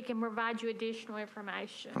sure he can provide you additional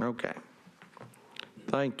information. Okay.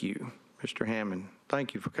 Thank you, Mr. Hammond.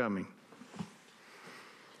 Thank you for coming.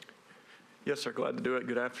 Yes, sir. Glad to do it.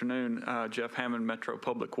 Good afternoon. Jeff Hammond, Metro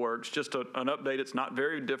Public Works. Just an update. It's not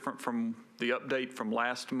very different from the update from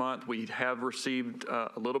last month. We have received a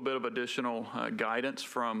little bit of additional guidance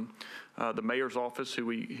from the mayor's office, who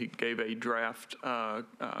he gave a draft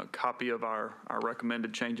copy of our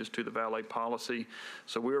recommended changes to the valet policy.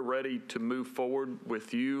 So we're ready to move forward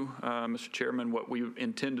with you, Mr. Chairman. What we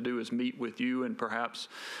intend to do is meet with you and perhaps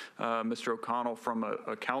Mr. O'Connell from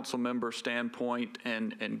a council member standpoint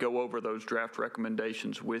and go over those draft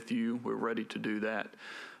recommendations with you. We're ready to do that.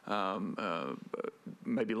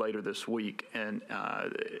 Maybe later this week, and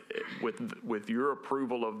with your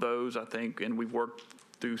approval of those, I think, and we've worked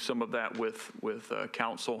through some of that with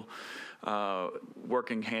council,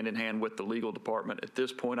 working hand in hand with the legal department. At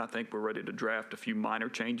this point, I think we're ready to draft a few minor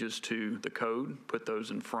changes to the code, put those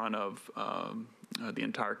in front of the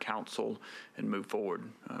entire council, and move forward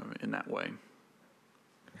in that way.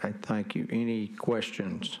 Okay, thank you. Any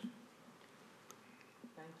questions?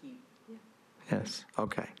 Yes,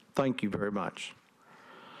 okay. Thank you very much.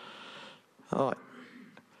 All right.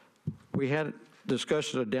 We had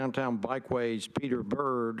discussion of downtown bikeways. Peter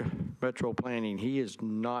Bird, Metro Planning, he is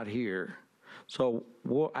not here. So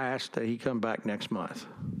we'll ask that he come back next month.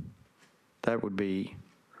 That would be,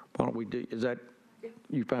 why don't we do, is that,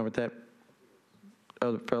 you fine with that,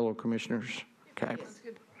 other fellow commissioners? Okay.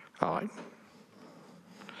 All right.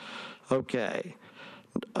 Okay.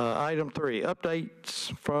 Item 3,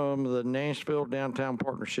 updates from the Nashville Downtown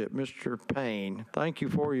Partnership. Mr. Payne, thank you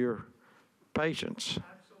for your patience.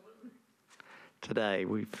 Absolutely. Today,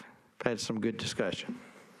 we've had some good discussion.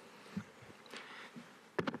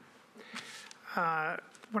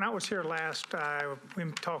 When I was here last, we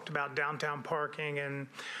talked about downtown parking and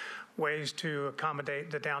ways to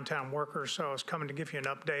accommodate the downtown workers. So I was coming to give you an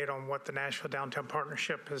update on what the Nashville Downtown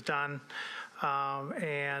Partnership has done.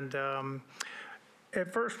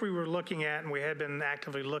 At first, we were looking at, and we had been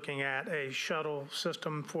actively looking at, a shuttle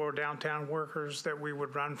system for downtown workers that we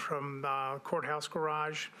would run from Courthouse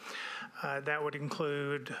Garage. That would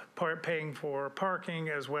include paying for parking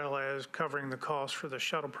as well as covering the cost for the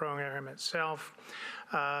shuttle program itself.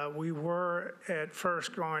 We were at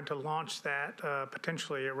first going to launch that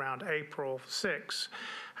potentially around April 6.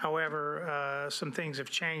 However, some things have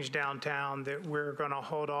changed downtown that we're going to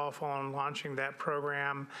hold off on launching that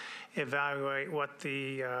program, evaluate what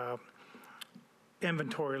the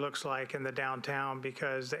inventory looks like in the downtown,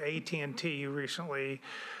 because the AT&T recently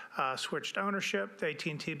switched ownership, the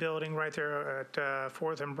AT&T building right there at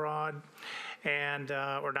 4th and Broad, and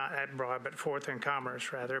or not at Broad, but 4th and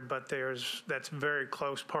Commerce rather, but that's very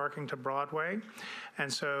close parking to Broadway,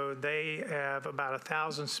 and so they have about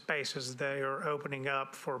 1,000 spaces they are opening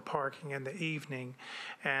up for parking in the evening,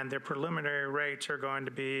 and their preliminary rates are going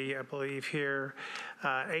to be, I believe here,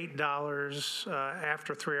 $8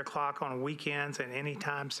 after 3 o'clock on weekends and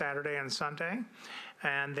anytime Saturday and Sunday,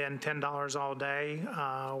 and then $10 all day.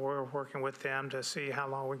 We're working with them to see how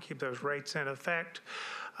long we can keep those rates in effect.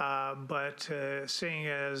 But seeing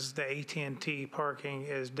as the AT&T parking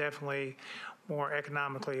is definitely more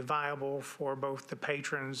economically viable for both the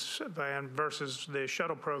patrons versus the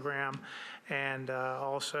shuttle program, and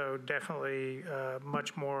also definitely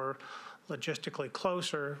much more logistically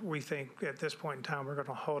closer, we think at this point in time we're going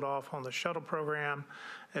to hold off on the shuttle program,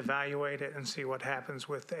 evaluate it, and see what happens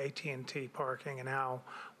with the AT&T parking and how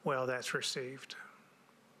well that's received.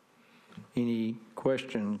 Any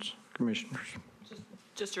questions, commissioners?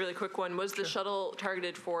 Just a really quick one. Was the shuttle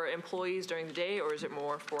targeted for employees during the day, or is it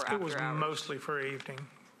more for after hours? It was mostly for evening,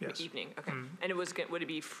 yes. Evening, okay. And would it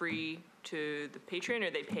be free to the patron,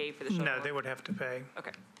 or they pay for the shuttle? No, they would have to pay.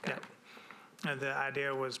 Okay, got it. And the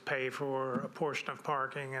idea was pay for a portion of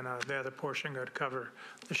parking and the other portion go to cover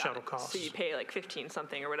the shuttle costs. So you pay like 15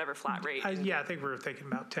 something or whatever flat rate? Yeah, I think we were thinking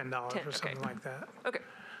about $10 or something like that. Okay,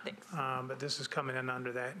 thanks. But this is coming in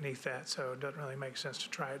underneath that, so it doesn't really make sense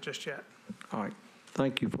to try it just yet. All right.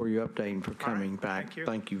 Thank you for your update and for coming back. Thank you.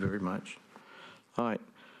 Thank you very much. All right.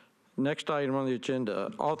 Next item on the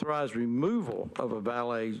agenda, authorize removal of a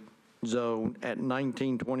valet zone at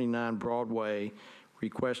 1929 Broadway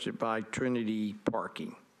requested by Trinity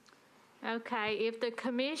Parking. Okay, if the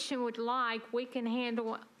commission would like, we can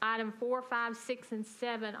handle item 4, 5, 6, and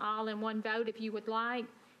 7 all in one vote if you would like.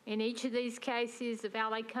 In each of these cases, the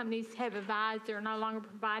valet companies have advised they're no longer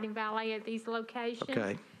providing valet at these locations.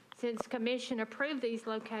 Okay. Since commission approved these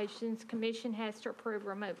locations, commission has to approve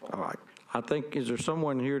removal. All right. I think, is there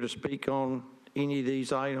someone here to speak on any of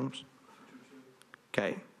these items?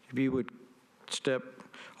 Okay. If you would step.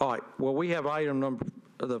 All right. Well, we have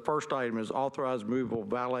the first item is authorized removal of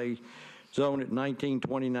valet zone at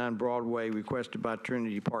 1929 Broadway requested by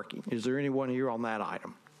Trinity Parking. Is there anyone here on that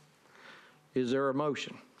item? Is there a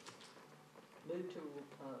motion? Move to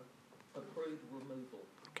approve removal.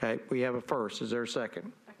 Okay, we have a first. Is there a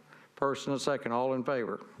second? First and a second. All in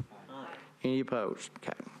favor? Aye. Any opposed?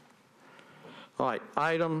 Okay. All right,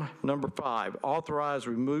 item number 5, authorize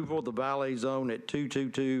removal of the valet zone at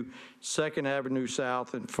 222 2nd Avenue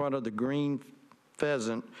South in front of the Green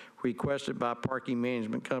Pheasant requested by Parking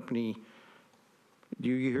Management Company. Do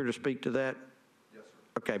you here to speak to that? Yes,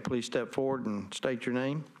 sir. Okay, please step forward and state your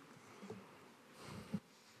name.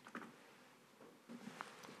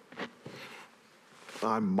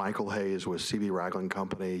 I'm Michael Hayes with CB Ragland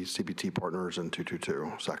Company, CBT Partners in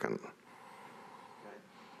 222 2nd.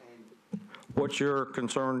 What's your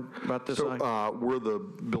concern about this item? We're the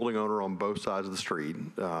building owner on both sides of the street.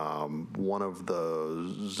 One of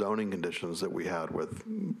the zoning conditions that we had with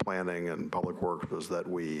planning and public works was that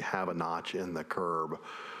we have a notch in the curb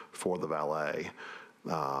for the valet.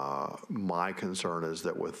 My concern is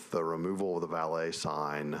that with the removal of the valet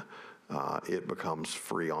sign, it becomes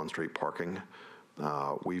free on-street parking.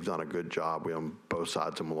 We've done a good job. We own both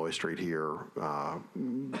sides of Malloy Street here,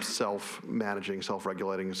 self-managing,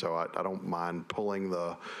 self-regulating, so I don't mind pulling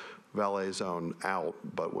the valet zone out,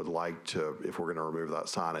 but would like to, if we're going to remove that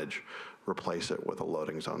signage, replace it with a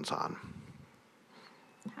loading zone sign.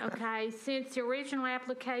 Okay, since the original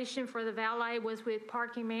application for the valet was with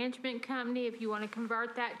Parking Management Company, if you want to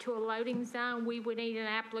convert that to a loading zone, we would need an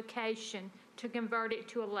application to convert it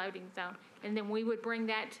to a loading zone. And then we would bring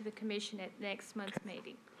that to the commission at next month's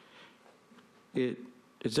meeting.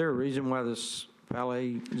 Is there a reason why this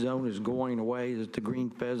valet zone is going away? Is the Green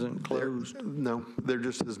Pheasant closed? No, there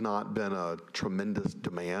just has not been a tremendous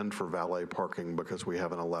demand for valet parking because we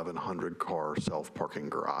have an 1,100 car self-parking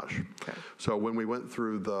garage. Okay. So when we went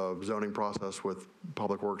through the zoning process with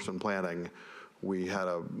Public Works and Planning, we had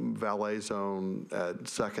a valet zone at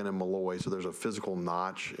 2nd and Malloy, so there's a physical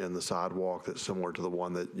notch in the sidewalk that's similar to the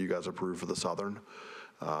one that you guys approved for the Southern.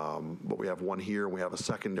 But we have one here, and we have a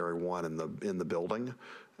secondary one in the building.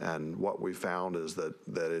 And what we found is that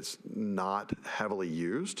it's not heavily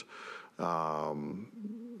used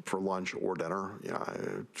for lunch or dinner,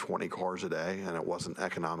 20 cars a day, and it wasn't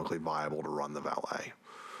economically viable to run the valet.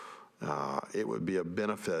 It would be a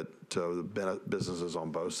benefit to the businesses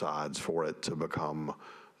on both sides for it to become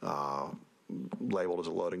labeled as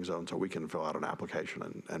a loading zone so we can fill out an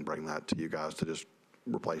application and bring that to you guys to just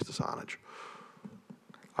replace the signage.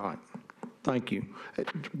 All right. Thank you.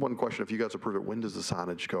 One question. If you guys approve it, when does the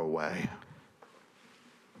signage go away?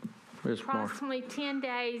 Approximately 10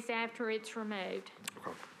 days after it's removed.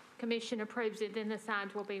 Okay. Commission approves it, then the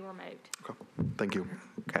signs will be removed. Okay. Thank you.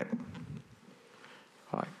 Okay.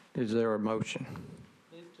 All right. Is there a motion?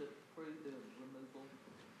 Move to approve the removal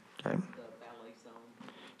Okay. of the valet zone.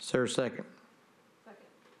 Is there a second? Second.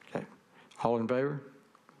 Okay. All in favor?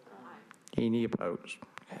 Aye. Any opposed?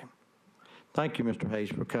 Okay. Thank you, Mr. Hayes,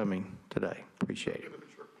 for coming today. Appreciate it.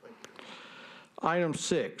 Item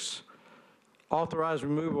 6, authorize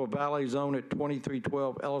removal of valet zone at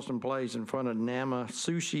 2312 Ellison Place in front of Nama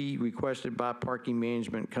Sushi requested by Parking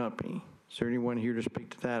Management Company. Is there anyone here to speak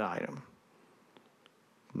to that item?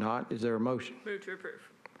 Not. Is there a motion? Move to approve.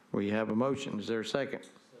 We have a motion. Is there a second?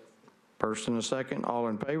 First and a second. All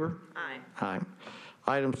in favor? Aye. Aye.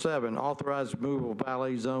 Item 7, authorize removal of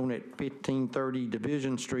valet zone at 1530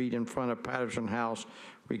 Division Street in front of Patterson House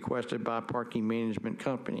requested by Parking Management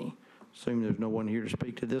Company. Assume there's no one here to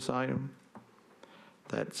speak to this item.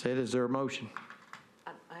 That said, is there a motion?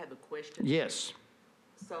 I have a question. Yes.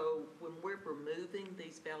 So when we're removing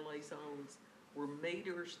these valet zones, were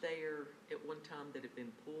meters there at one time that have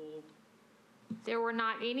been pulled? There were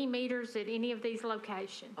not any meters at any of these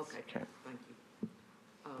locations. Okay, thank you.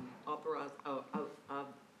 Authorize,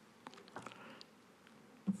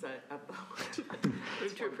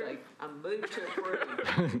 Move to approve. I move to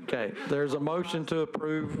approve. Okay, there's a motion to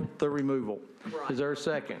approve the removal. Is there a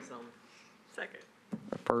second? Second.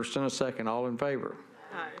 A first and a second, all in favor?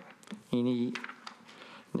 Aye.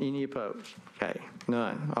 Any opposed? Okay,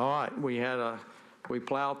 none. All right, we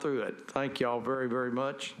plowed through it. Thank you all very, very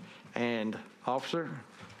much. And officer?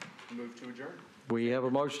 Move to adjourn. We have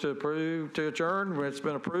a motion to adjourn. It's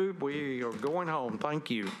been approved. We are going home. Thank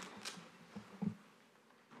you.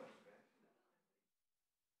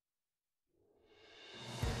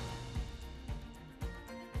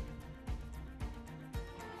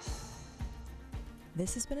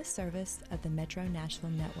 This has been a service of the Metro Nashville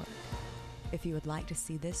Network. If you would like to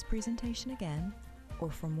see this presentation again, or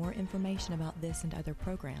for more information about this and other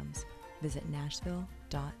programs, visit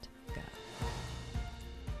nashville.org.